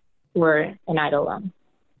for an EIDL loan.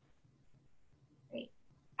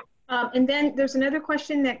 And then there's another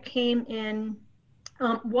question that came in.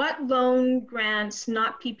 What loan grants,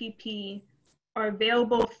 not PPP, are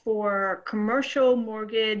available for commercial,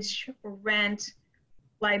 mortgage, or rent,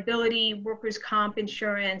 liability, workers' comp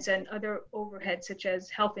insurance, and other overheads such as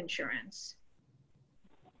health insurance?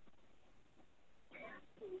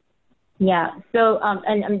 Yeah, so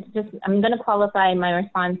and I'm going to qualify my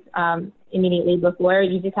response immediately before.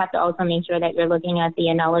 You just have to also make sure that you're looking at the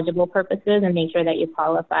ineligible purposes and make sure that you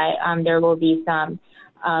qualify. There will be some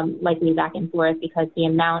likely back and forth because the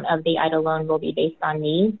amount of the EIDL loan will be based on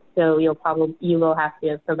needs. So you will have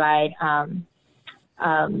to provide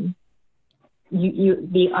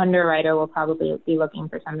the underwriter will probably be looking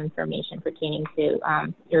for some information pertaining to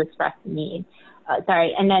your expressed need.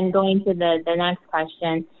 Sorry, and then going to the next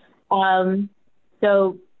question.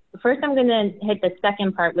 So first I'm going to hit the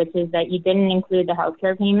second part, which is that you didn't include the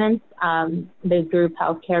healthcare payments, the group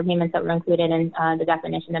healthcare payments that were included in the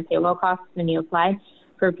definition of payroll costs when you apply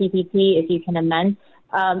for PPP, if you can amend.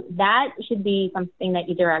 That should be something that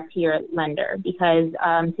you direct to your lender because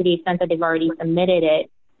to the extent that they've already submitted it,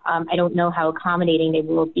 I don't know how accommodating they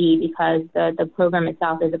will be because the program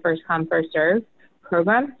itself is a first come, first serve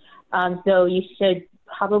program. So you should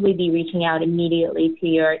probably be reaching out immediately to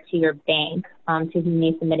your bank to whom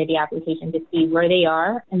you submitted the application to see where they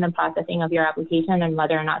are in the processing of your application and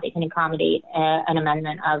whether or not they can accommodate an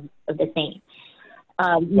amendment of the same.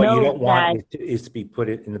 What you don't want is to be put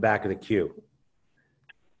in the back of the queue.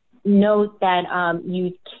 Note that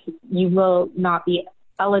you will not be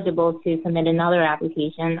eligible to submit another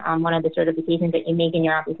application. One of the certifications that you make in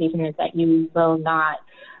your application is that you will not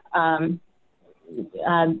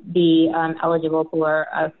be eligible for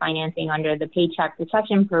financing under the Paycheck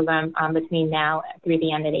Protection Program between now through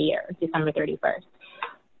the end of the year, December 31st.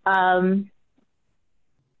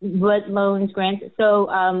 What loans grants?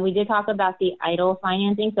 So we did talk about the EIDL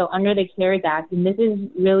financing. So under the CARES Act, and this is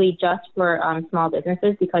really just for small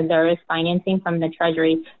businesses because there is financing from the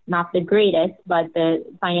Treasury, not the greatest, but the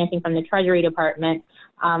financing from the Treasury Department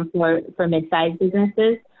for mid-sized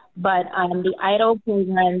businesses. But the EIDL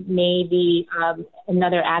program may be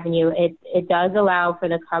another avenue. It does allow for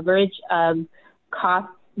the coverage of costs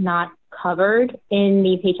not covered in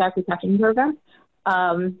the Paycheck Protection Program,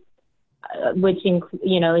 which is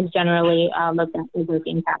generally looked at as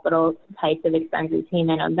working capital types of expenses,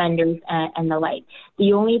 payment of vendors, and the like.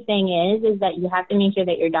 The only thing is that you have to make sure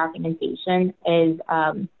that your documentation is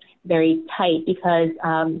very tight because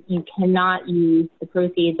you cannot use the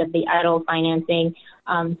proceeds of the EIDL financing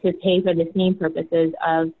to pay for the same purposes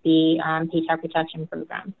of the Paycheck Protection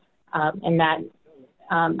Program. And that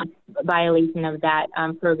violation of that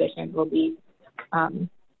provision will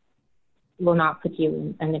not put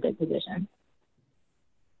you in a good position.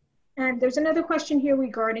 And there's another question here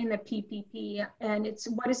regarding the PPP, and it's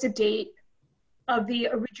what is the date of the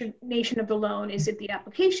origination of the loan? Is it the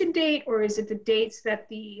application date or is it the dates that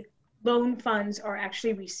the loan funds are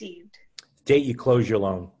actually received? Date you close your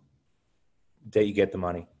loan, date you get the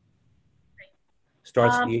money. Right.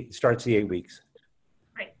 Starts the 8 weeks.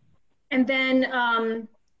 Right. And then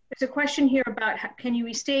there's a question here about can you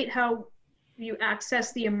restate how you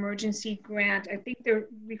access the emergency grant? I think they're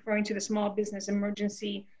referring to the Small Business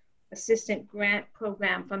Emergency Assistant Grant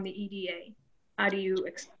Program from the EDA. How do you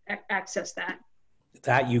access that?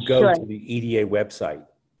 That you go to the EDA website.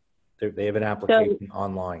 They have an application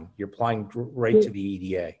online. You're applying right to the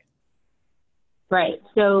EDA. Right.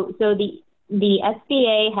 So the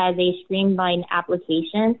SBA has a streamlined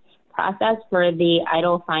application process for the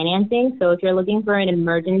EIDL financing. So if you're looking for an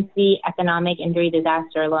emergency economic injury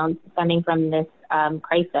disaster loan stemming from this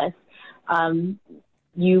crisis,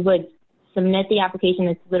 you would submit the application.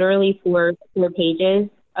 It's literally four pages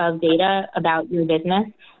of data about your business.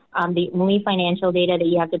 The only financial data that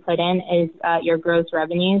you have to put in is your gross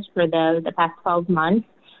revenues for the past 12 months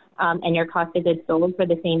and your cost of goods sold for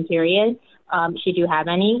the same period, should you have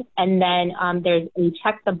any. And then there's a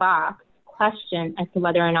check the box question as to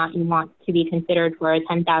whether or not you want to be considered for a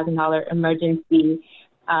 $10,000 emergency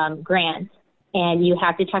grant. And you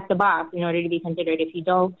have to check the box in order to be considered. If you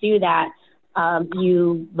don't do that,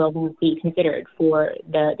 you will be considered for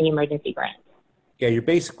the emergency grant. Yeah, you're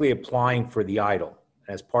basically applying for the EIDL.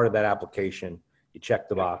 As part of that application, you check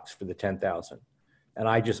the box for the $10,000.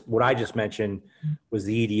 And what I just mentioned was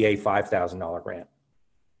the EDA $5,000 grant.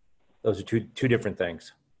 Those are two different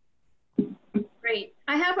things. Great.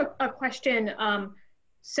 I have a question.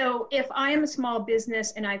 So if I am a small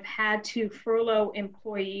business and I've had to furlough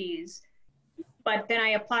employees, but then I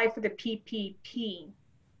apply for the PPP,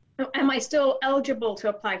 am I still eligible to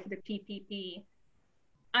apply for the PPP?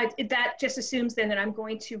 That just assumes then that I'm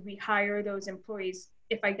going to rehire those employees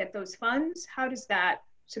if I get those funds. How does that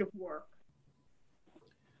sort of work?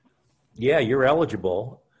 Yeah, you're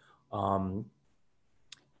eligible.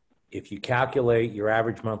 If you calculate your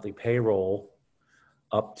average monthly payroll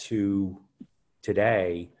up to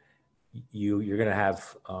today, you're going to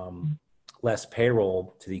have less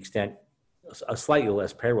payroll to the extent, a slightly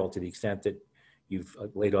less payroll to the extent that you've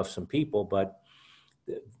laid off some people, but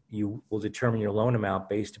you will determine your loan amount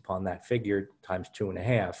based upon that figure times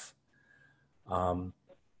 2.5.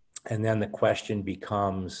 And then the question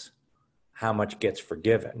becomes how much gets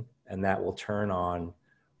forgiven, and that will turn on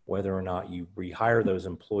whether or not you rehire those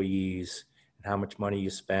employees and how much money you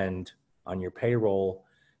spend on your payroll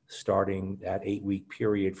starting that 8-week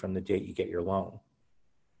period from the date you get your loan.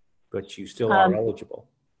 But you still are eligible.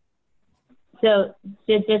 So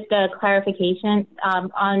just a clarification,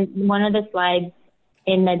 on one of the slides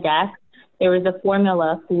in the deck, there was a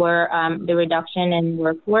formula for the reduction in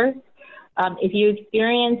workforce. If you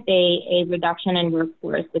experienced a reduction in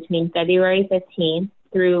workforce between February 15th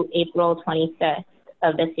through April 25th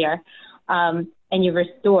of this year, and you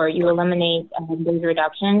eliminate those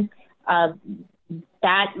reductions,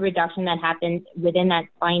 that reduction that happened within that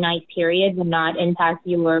finite period will not impact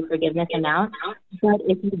your forgiveness amount. But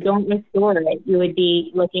if you don't restore it, you would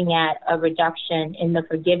be looking at a reduction in the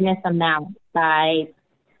forgiveness amount by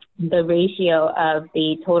the ratio of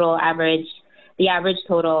the average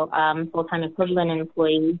total full-time equivalent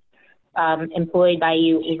employees employed by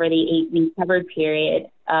you over the 8-week covered period,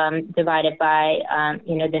 divided by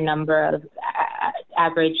the number of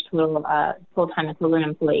average total full-time equivalent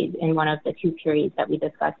employees in one of the two periods that we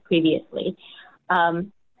discussed previously.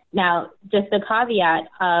 Now, just a caveat,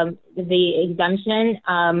 the exemption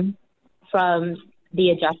from the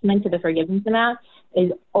adjustment to the forgiveness amount is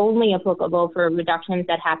only applicable for reductions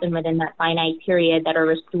that happen within that finite period that are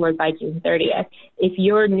restored by June 30th. If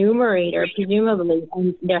your numerator, presumably,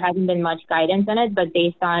 and there hasn't been much guidance on it, but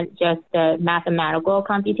based on just the mathematical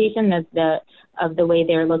computation of the way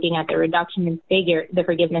they're looking at the reduction in figure, the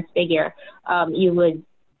forgiveness figure, you would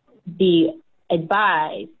be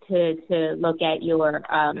advised to look at your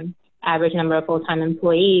average number of full-time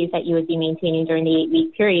employees that you would be maintaining during the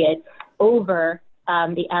 8-week period over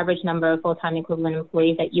the average number of full-time equivalent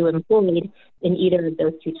employees that you employed in either of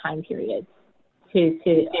those two time periods to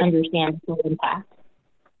understand the impact.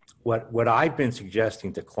 What I've been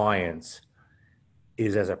suggesting to clients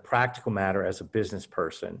is, as a practical matter, as a business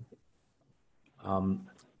person, don't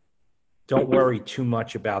worry too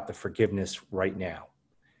much about the forgiveness right now.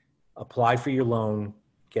 Apply for your loan,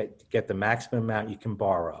 get the maximum amount you can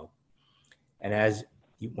borrow. And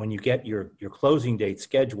when you get your closing date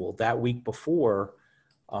scheduled that week before,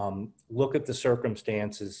 look at the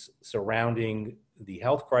circumstances surrounding the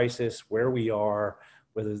health crisis, where we are,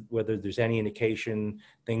 whether there's any indication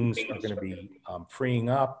things are going to be freeing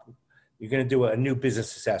up. You're going to do a new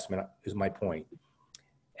business assessment, is my point.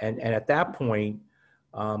 And at that point,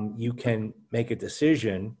 you can make a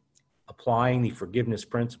decision applying the forgiveness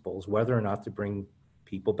principles, whether or not to bring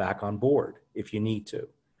people back on board if you need to.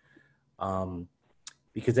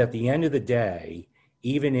 Because at the end of the day,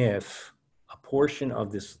 even if a portion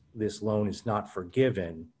of this loan is not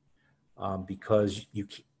forgiven, because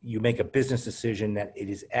you make a business decision that it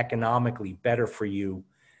is economically better for you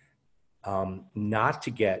not to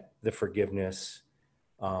get the forgiveness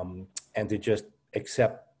and to just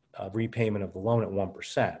accept repayment of the loan at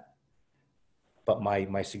 1%. But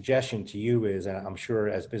my suggestion to you is, and I'm sure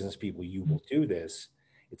as business people you will do this,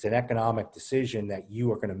 it's an economic decision that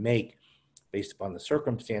you are going to make based upon the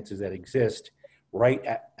circumstances that exist right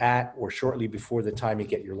at or shortly before the time you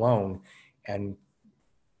get your loan. And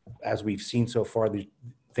as we've seen so far,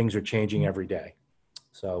 things are changing every day.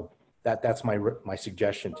 So that's my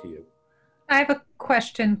suggestion to you. I have a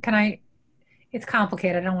question. It's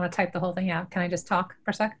complicated. I don't want to type the whole thing out. Can I just talk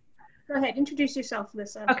for a sec? Go ahead, introduce yourself,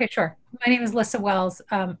 Lissa. Okay, sure. My name is Lissa Wells.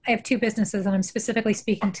 I have two businesses, and I'm specifically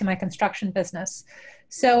speaking to my construction business.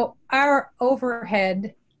 So our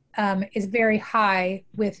overhead is very high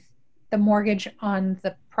with the mortgage on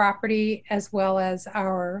the property, as well as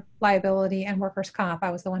our liability and workers' comp.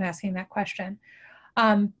 I was the one asking that question.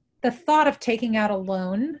 The thought of taking out a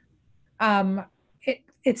loan,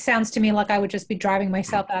 it sounds to me like I would just be driving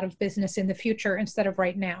myself out of business in the future instead of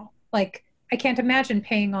right now. Like, I can't imagine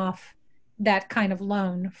paying off that kind of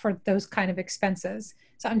loan for those kind of expenses.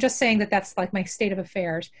 So I'm just saying that that's like my state of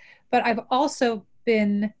affairs. But I've also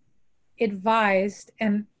been advised,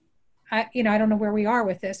 and I don't know where we are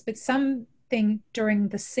with this, but something during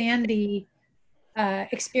the Sandy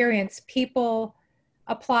experience, people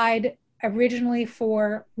applied originally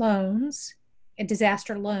for loans and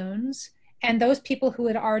disaster loans, and those people who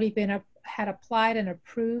had already had applied and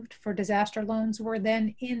approved for disaster loans were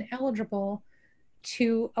then ineligible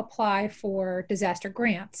to apply for disaster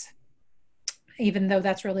grants, even though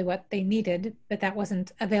that's really what they needed, but that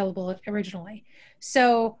wasn't available originally.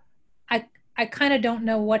 So I kind of don't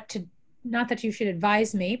know what to, not that you should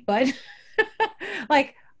advise me, but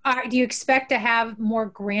like, do you expect to have more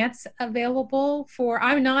grants available for,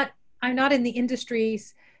 I'm not in the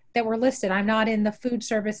industries that were listed. I'm not in the food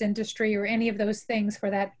service industry or any of those things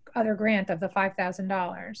for that other grant of the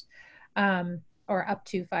 $5,000 or up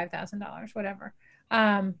to $5,000, whatever.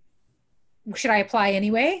 Should I apply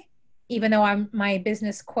anyway, even though my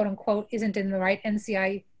business, quote unquote, isn't in the right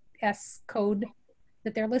NCIS code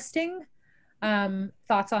that they're listing?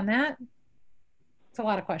 Thoughts on that? It's a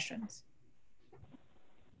lot of questions.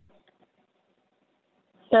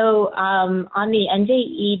 So on the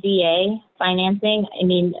NJEDA financing, I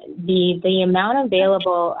mean, the amount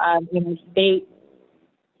available, it's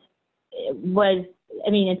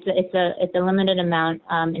a limited amount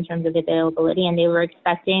in terms of availability, and they were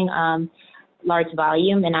expecting large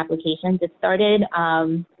volume in applications. It started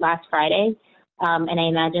last Friday, and I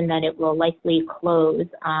imagine that it will likely close.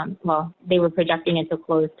 Well, they were projecting it to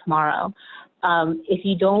close tomorrow. If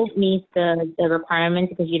you don't meet the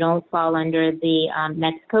requirements because you don't fall under the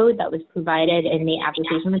NETS code that was provided in the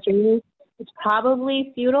application materials, it's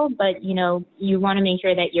probably futile, but you want to make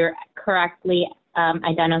sure that you're correctly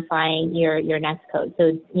identifying your NETS code.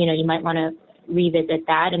 So, you might want to revisit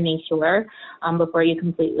that and make sure before you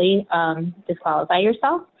completely disqualify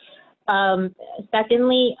yourself.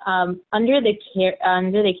 Secondly, under the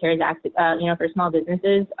CARES Act, for small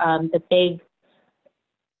businesses, the big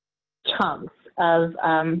chunks of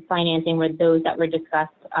financing were those that were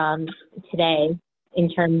discussed today in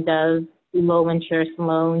terms of low interest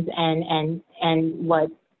loans and what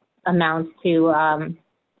amounts to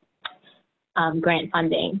grant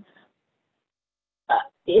funding.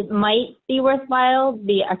 It might be worthwhile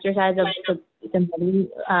the exercise of submitting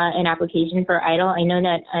an application for EIDL. I know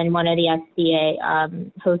that in one of the SBA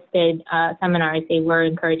hosted seminars, they were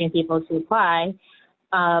encouraging people to apply.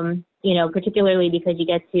 Particularly because you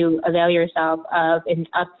get to avail yourself of an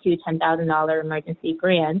up to $10,000 emergency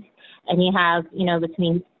grant, and you have, you have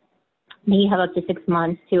up to 6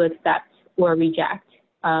 months to accept or reject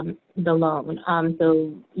the loan.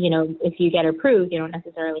 So, if you get approved, you don't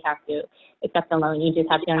necessarily have to accept the loan. You just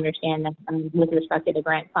have to understand that with respect to the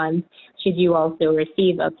grant funds, should you also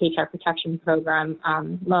receive a Paycheck Protection Program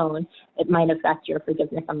loan, it might affect your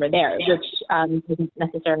forgiveness number there, which doesn't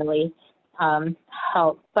necessarily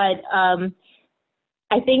help. But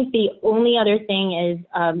I think the only other thing is,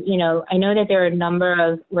 I know that there are a number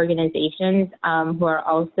of organizations who are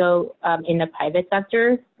also in the private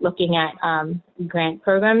sector looking at grant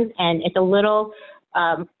programs, and it's a little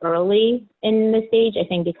early in the stage, I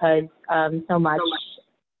think, because so much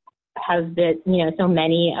has been, so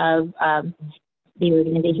many of the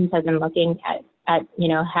organizations have been looking at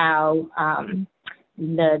how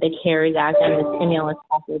the CARES Act and the stimulus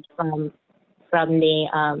package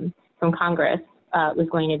from Congress was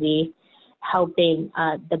going to be helping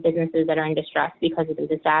the businesses that are in distress because of the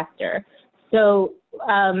disaster. So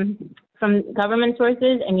from government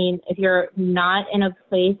sources, I mean, if you're not in a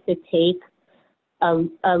place to take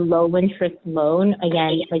a low interest loan,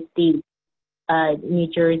 again, like the New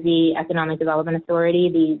Jersey Economic Development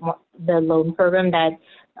Authority, the loan program that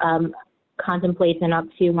contemplates an up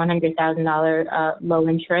to $100,000 low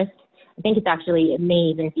interest. I think it may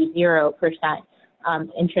even be 0%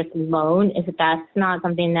 interest loan. If that's not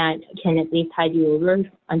something that can at least tide you over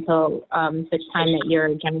until such time that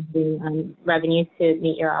you're generating revenues to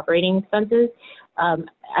meet your operating expenses,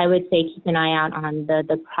 I would say keep an eye out on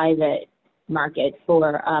the private market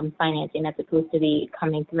for financing that's supposed to be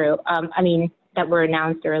coming through. I mean, that were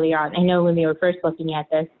announced earlier on. I know when we were first looking at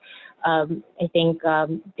this, I think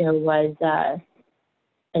there was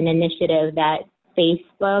an initiative that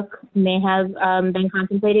Facebook may have been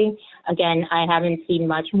contemplating. Again, I haven't seen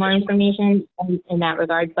much more information in that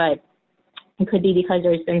regard, but it could be because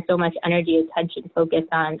there's been so much energy, attention focused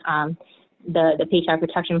on the Paycheck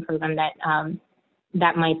Protection Program that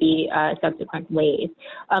that might be subsequent ways.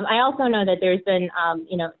 I also know that there's been,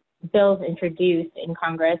 bills introduced in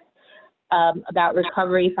Congress about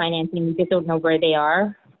recovery financing. We just don't know where they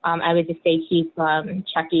are. I would just say keep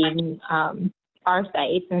checking our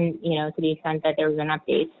sites, and to the extent that there was an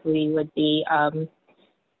update, we would be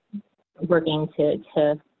working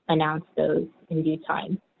to announce those in due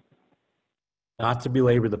time. Not to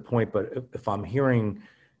belabor the point, but if I'm hearing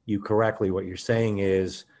you correctly, what you're saying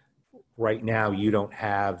is right now you don't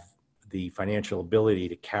have the financial ability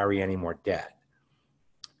to carry any more debt.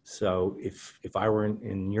 So if I were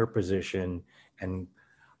in your position, and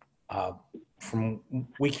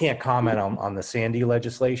we can't comment on the Sandy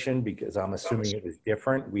legislation because I'm assuming it was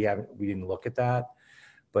different. We didn't look at that.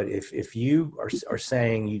 But if you are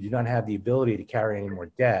saying you do not have the ability to carry any more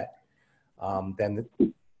debt, then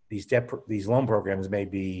these loan programs may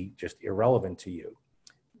be just irrelevant to you.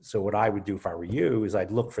 So what I would do if I were you is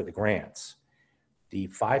I'd look for the grants. The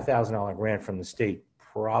 $5,000 grant from the state,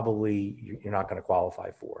 probably you're not going to qualify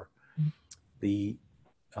for.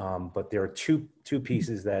 But there are two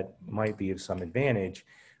pieces that might be of some advantage.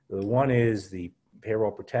 The one is the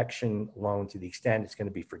payroll protection loan, to the extent it's going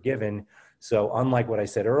to be forgiven. So unlike what I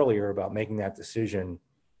said earlier about making that decision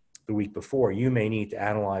the week before, you may need to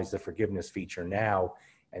analyze the forgiveness feature now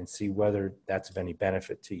and see whether that's of any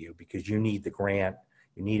benefit to you, because you need the grant,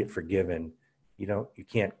 you need it forgiven. You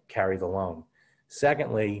can't carry the loan.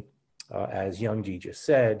 Secondly, as Youngji just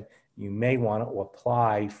said, you may want to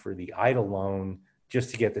apply for the EIDL loan just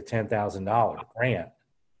to get the $10,000 grant.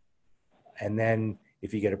 And then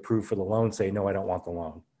if you get approved for the loan, say, no, I don't want the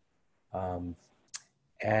loan.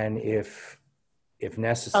 And if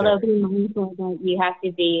necessary. Although be mindful that you have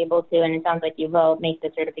to be able to, and it sounds like you will, make the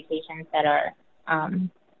certifications that are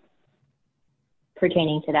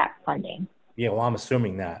pertaining to that funding. Yeah, well, I'm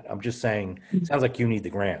assuming that. I'm just saying, it sounds like you need the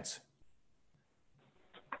grants.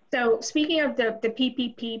 So speaking of the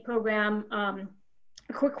PPP program,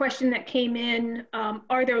 a quick question that came in,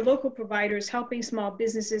 are there local providers helping small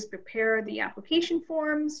businesses prepare the application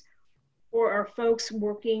forms, or are folks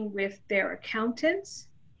working with their accountants?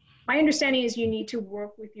 My understanding is you need to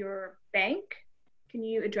work with your bank. Can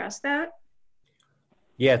you address that?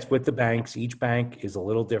 Yeah, it's with the banks. Each bank is a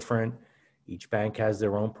little different. Each bank has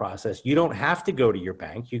their own process. You don't have to go to your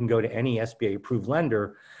bank. You can go to any SBA approved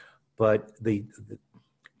lender, but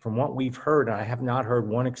from what we've heard, and I have not heard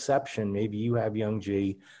one exception, maybe you have,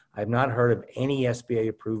 Youngji, I've not heard of any SBA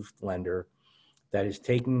approved lender that is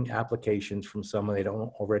taking applications from someone they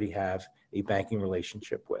don't already have a banking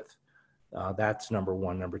relationship with. That's number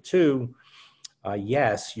one. Number two,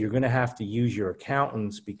 yes, you're going to have to use your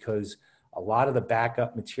accountants, because a lot of the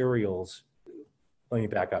backup materials, let me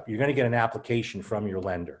back up. You're going to get an application from your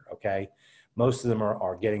lender, okay? Most of them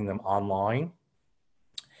are getting them online.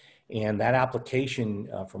 And that application,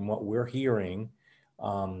 from what we're hearing,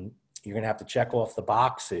 you're going to have to check off the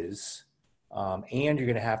boxes, and you're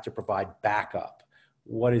going to have to provide backup.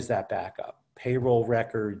 What is that backup? Payroll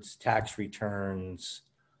records, tax returns,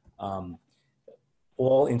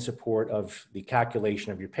 all in support of the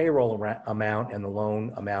calculation of your payroll amount and the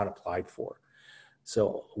loan amount applied for.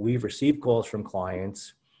 So we've received calls from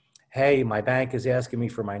clients. Hey, my bank is asking me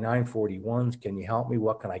for my 941s. Can you help me?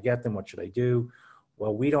 What can I get them? What should I do?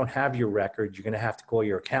 Well, we don't have your records. You're going to have to call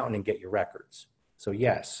your accountant and get your records. So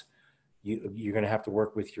yes, you're going to have to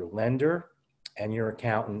work with your lender and your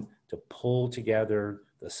accountant to pull together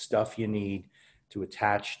the stuff you need to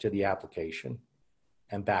attach to the application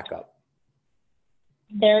and back up.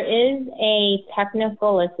 There is a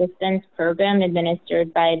technical assistance program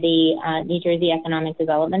administered by the New Jersey Economic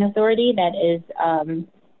Development Authority that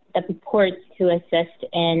purports to assist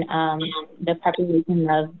in the preparation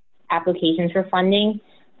of applications for funding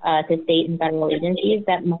to state and federal agencies.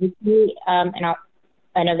 That might be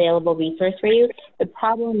an available resource for you. The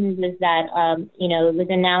problem is that it was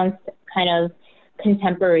announced kind of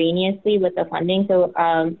contemporaneously with the funding, so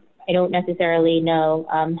I don't necessarily know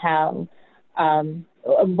how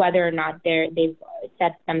whether or not they've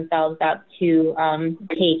set themselves up to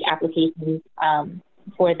take applications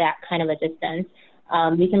for that kind of assistance.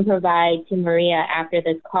 We can provide to Maria after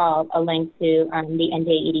this call a link to the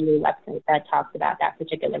NJEDU website that talks about that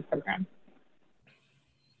particular program.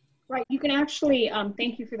 Right. You can actually,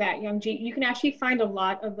 thank you for that, Young G. You can actually find a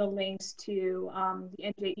lot of the links to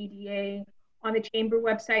the NJEDA on the Chamber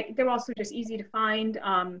website. They're also just easy to find.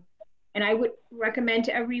 And I would recommend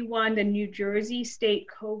to everyone the New Jersey State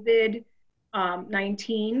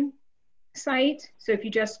COVID-19 site. So if you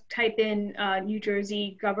just type in New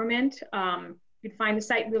Jersey government, you can find the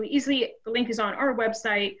site really easily. The link is on our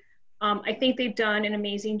website. I think they've done an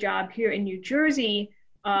amazing job here in New Jersey,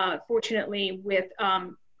 fortunately, with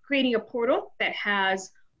creating a portal that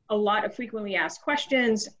has a lot of frequently asked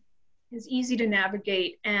questions, is easy to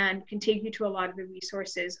navigate, and can take you to a lot of the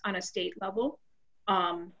resources on a state level,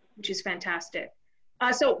 which is fantastic.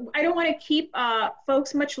 So I don't want to keep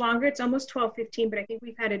folks much longer. It's almost 12:15, but I think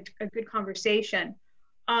we've had a good conversation.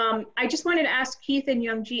 I just wanted to ask Keith and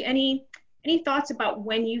Young G, any thoughts about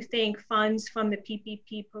when you think funds from the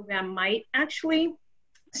PPP program might actually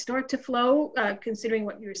start to flow, considering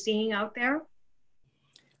what you're seeing out there?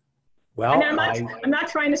 Well, I'm not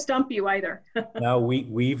trying to stump you either. No,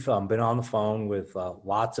 we've been on the phone with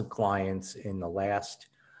lots of clients in the last,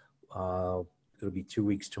 it'll be 2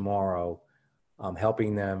 weeks tomorrow,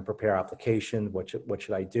 helping them prepare application. What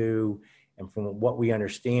should I do? And from what we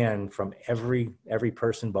understand from every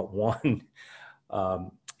person but one,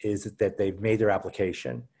 is that they've made their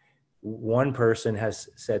application. One person has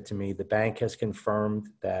said to me, the bank has confirmed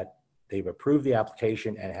that they've approved the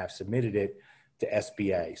application and have submitted it to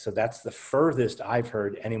SBA. So that's the furthest I've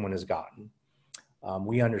heard anyone has gotten.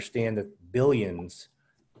 We understand that billions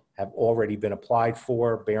have already been applied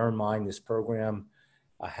for. Bear in mind, this program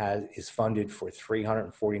is funded for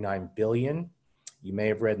 $349 billion. You may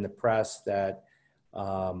have read in the press that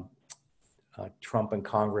Trump and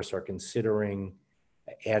Congress are considering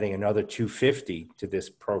adding another 250 to this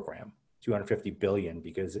program, 250 billion,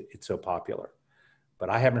 because it's so popular. But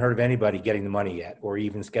I haven't heard of anybody getting the money yet, or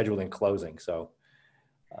even scheduling closing. So,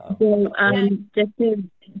 just to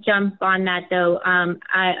jump on that, though,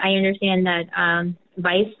 I understand that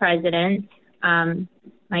Vice President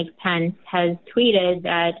Mike Pence has tweeted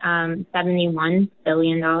that $71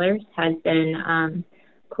 billion has been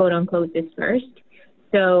quote unquote dispersed.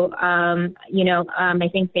 So, I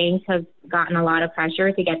think banks have gotten a lot of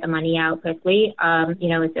pressure to get the money out quickly.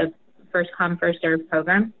 It's a first come, first served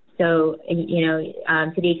program. So,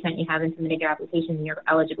 to the extent you haven't submitted your application and you're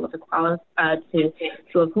eligible to qualify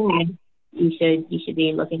to apply, you should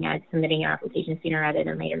be looking at submitting your application sooner rather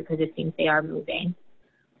than later, because it seems they are moving.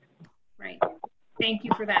 Right. Thank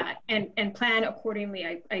you for that. And plan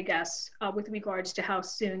accordingly, I guess, with regards to how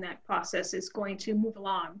soon that process is going to move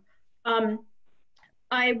along.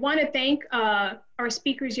 I want to thank our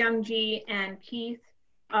speakers, Young G and Keith,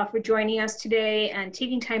 for joining us today and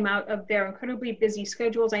taking time out of their incredibly busy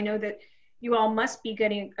schedules. I know that you all must be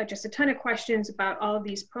getting just a ton of questions about all of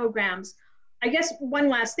these programs. I guess one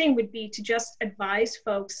last thing would be to just advise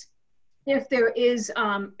folks, if there is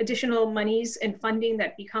additional monies and funding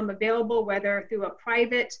that become available, whether through a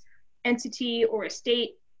private entity or a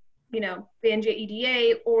state, the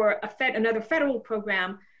NJEDA, or another federal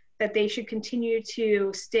program, that they should continue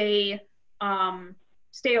to stay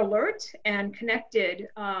alert and connected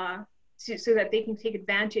so that they can take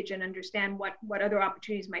advantage and understand what other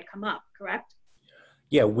opportunities might come up, correct?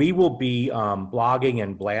 Yeah, we will be blogging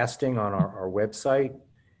and blasting on our website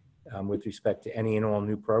with respect to any and all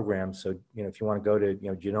new programs. So, if you want to go to,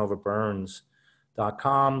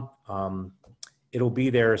 Genova-Burns.com, it'll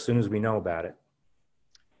be there as soon as we know about it.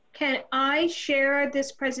 Can I share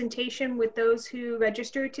this presentation with those who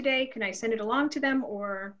registered today? Can I send it along to them,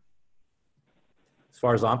 or? As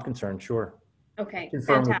far as I'm concerned, sure. Okay.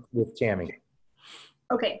 Confirm with Tammy.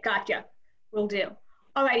 Okay, gotcha. Will do.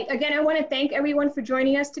 All right. Again, I want to thank everyone for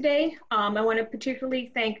joining us today. I want to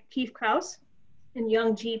particularly thank Keith Krause and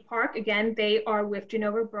Young G Park. Again, they are with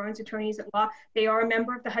Genova-Burns Attorneys at Law. They are a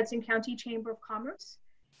member of the Hudson County Chamber of Commerce.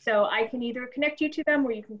 So I can either connect you to them,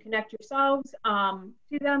 or you can connect yourselves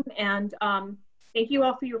to them. And thank you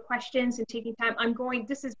all for your questions and taking time.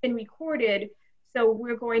 This has been recorded, so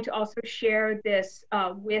we're going to also share this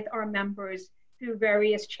with our members through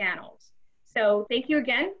various channels. So thank you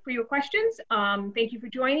again for your questions. Thank you for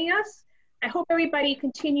joining us. I hope everybody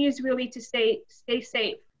continues really to stay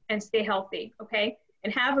safe and stay healthy, okay?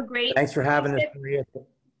 And have a great— Thanks for having us, Maria.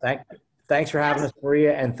 Thanks for having us,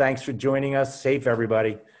 Maria, and thanks for joining us. Safe,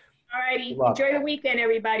 everybody. All righty. Enjoy the weekend,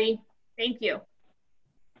 everybody. Thank you.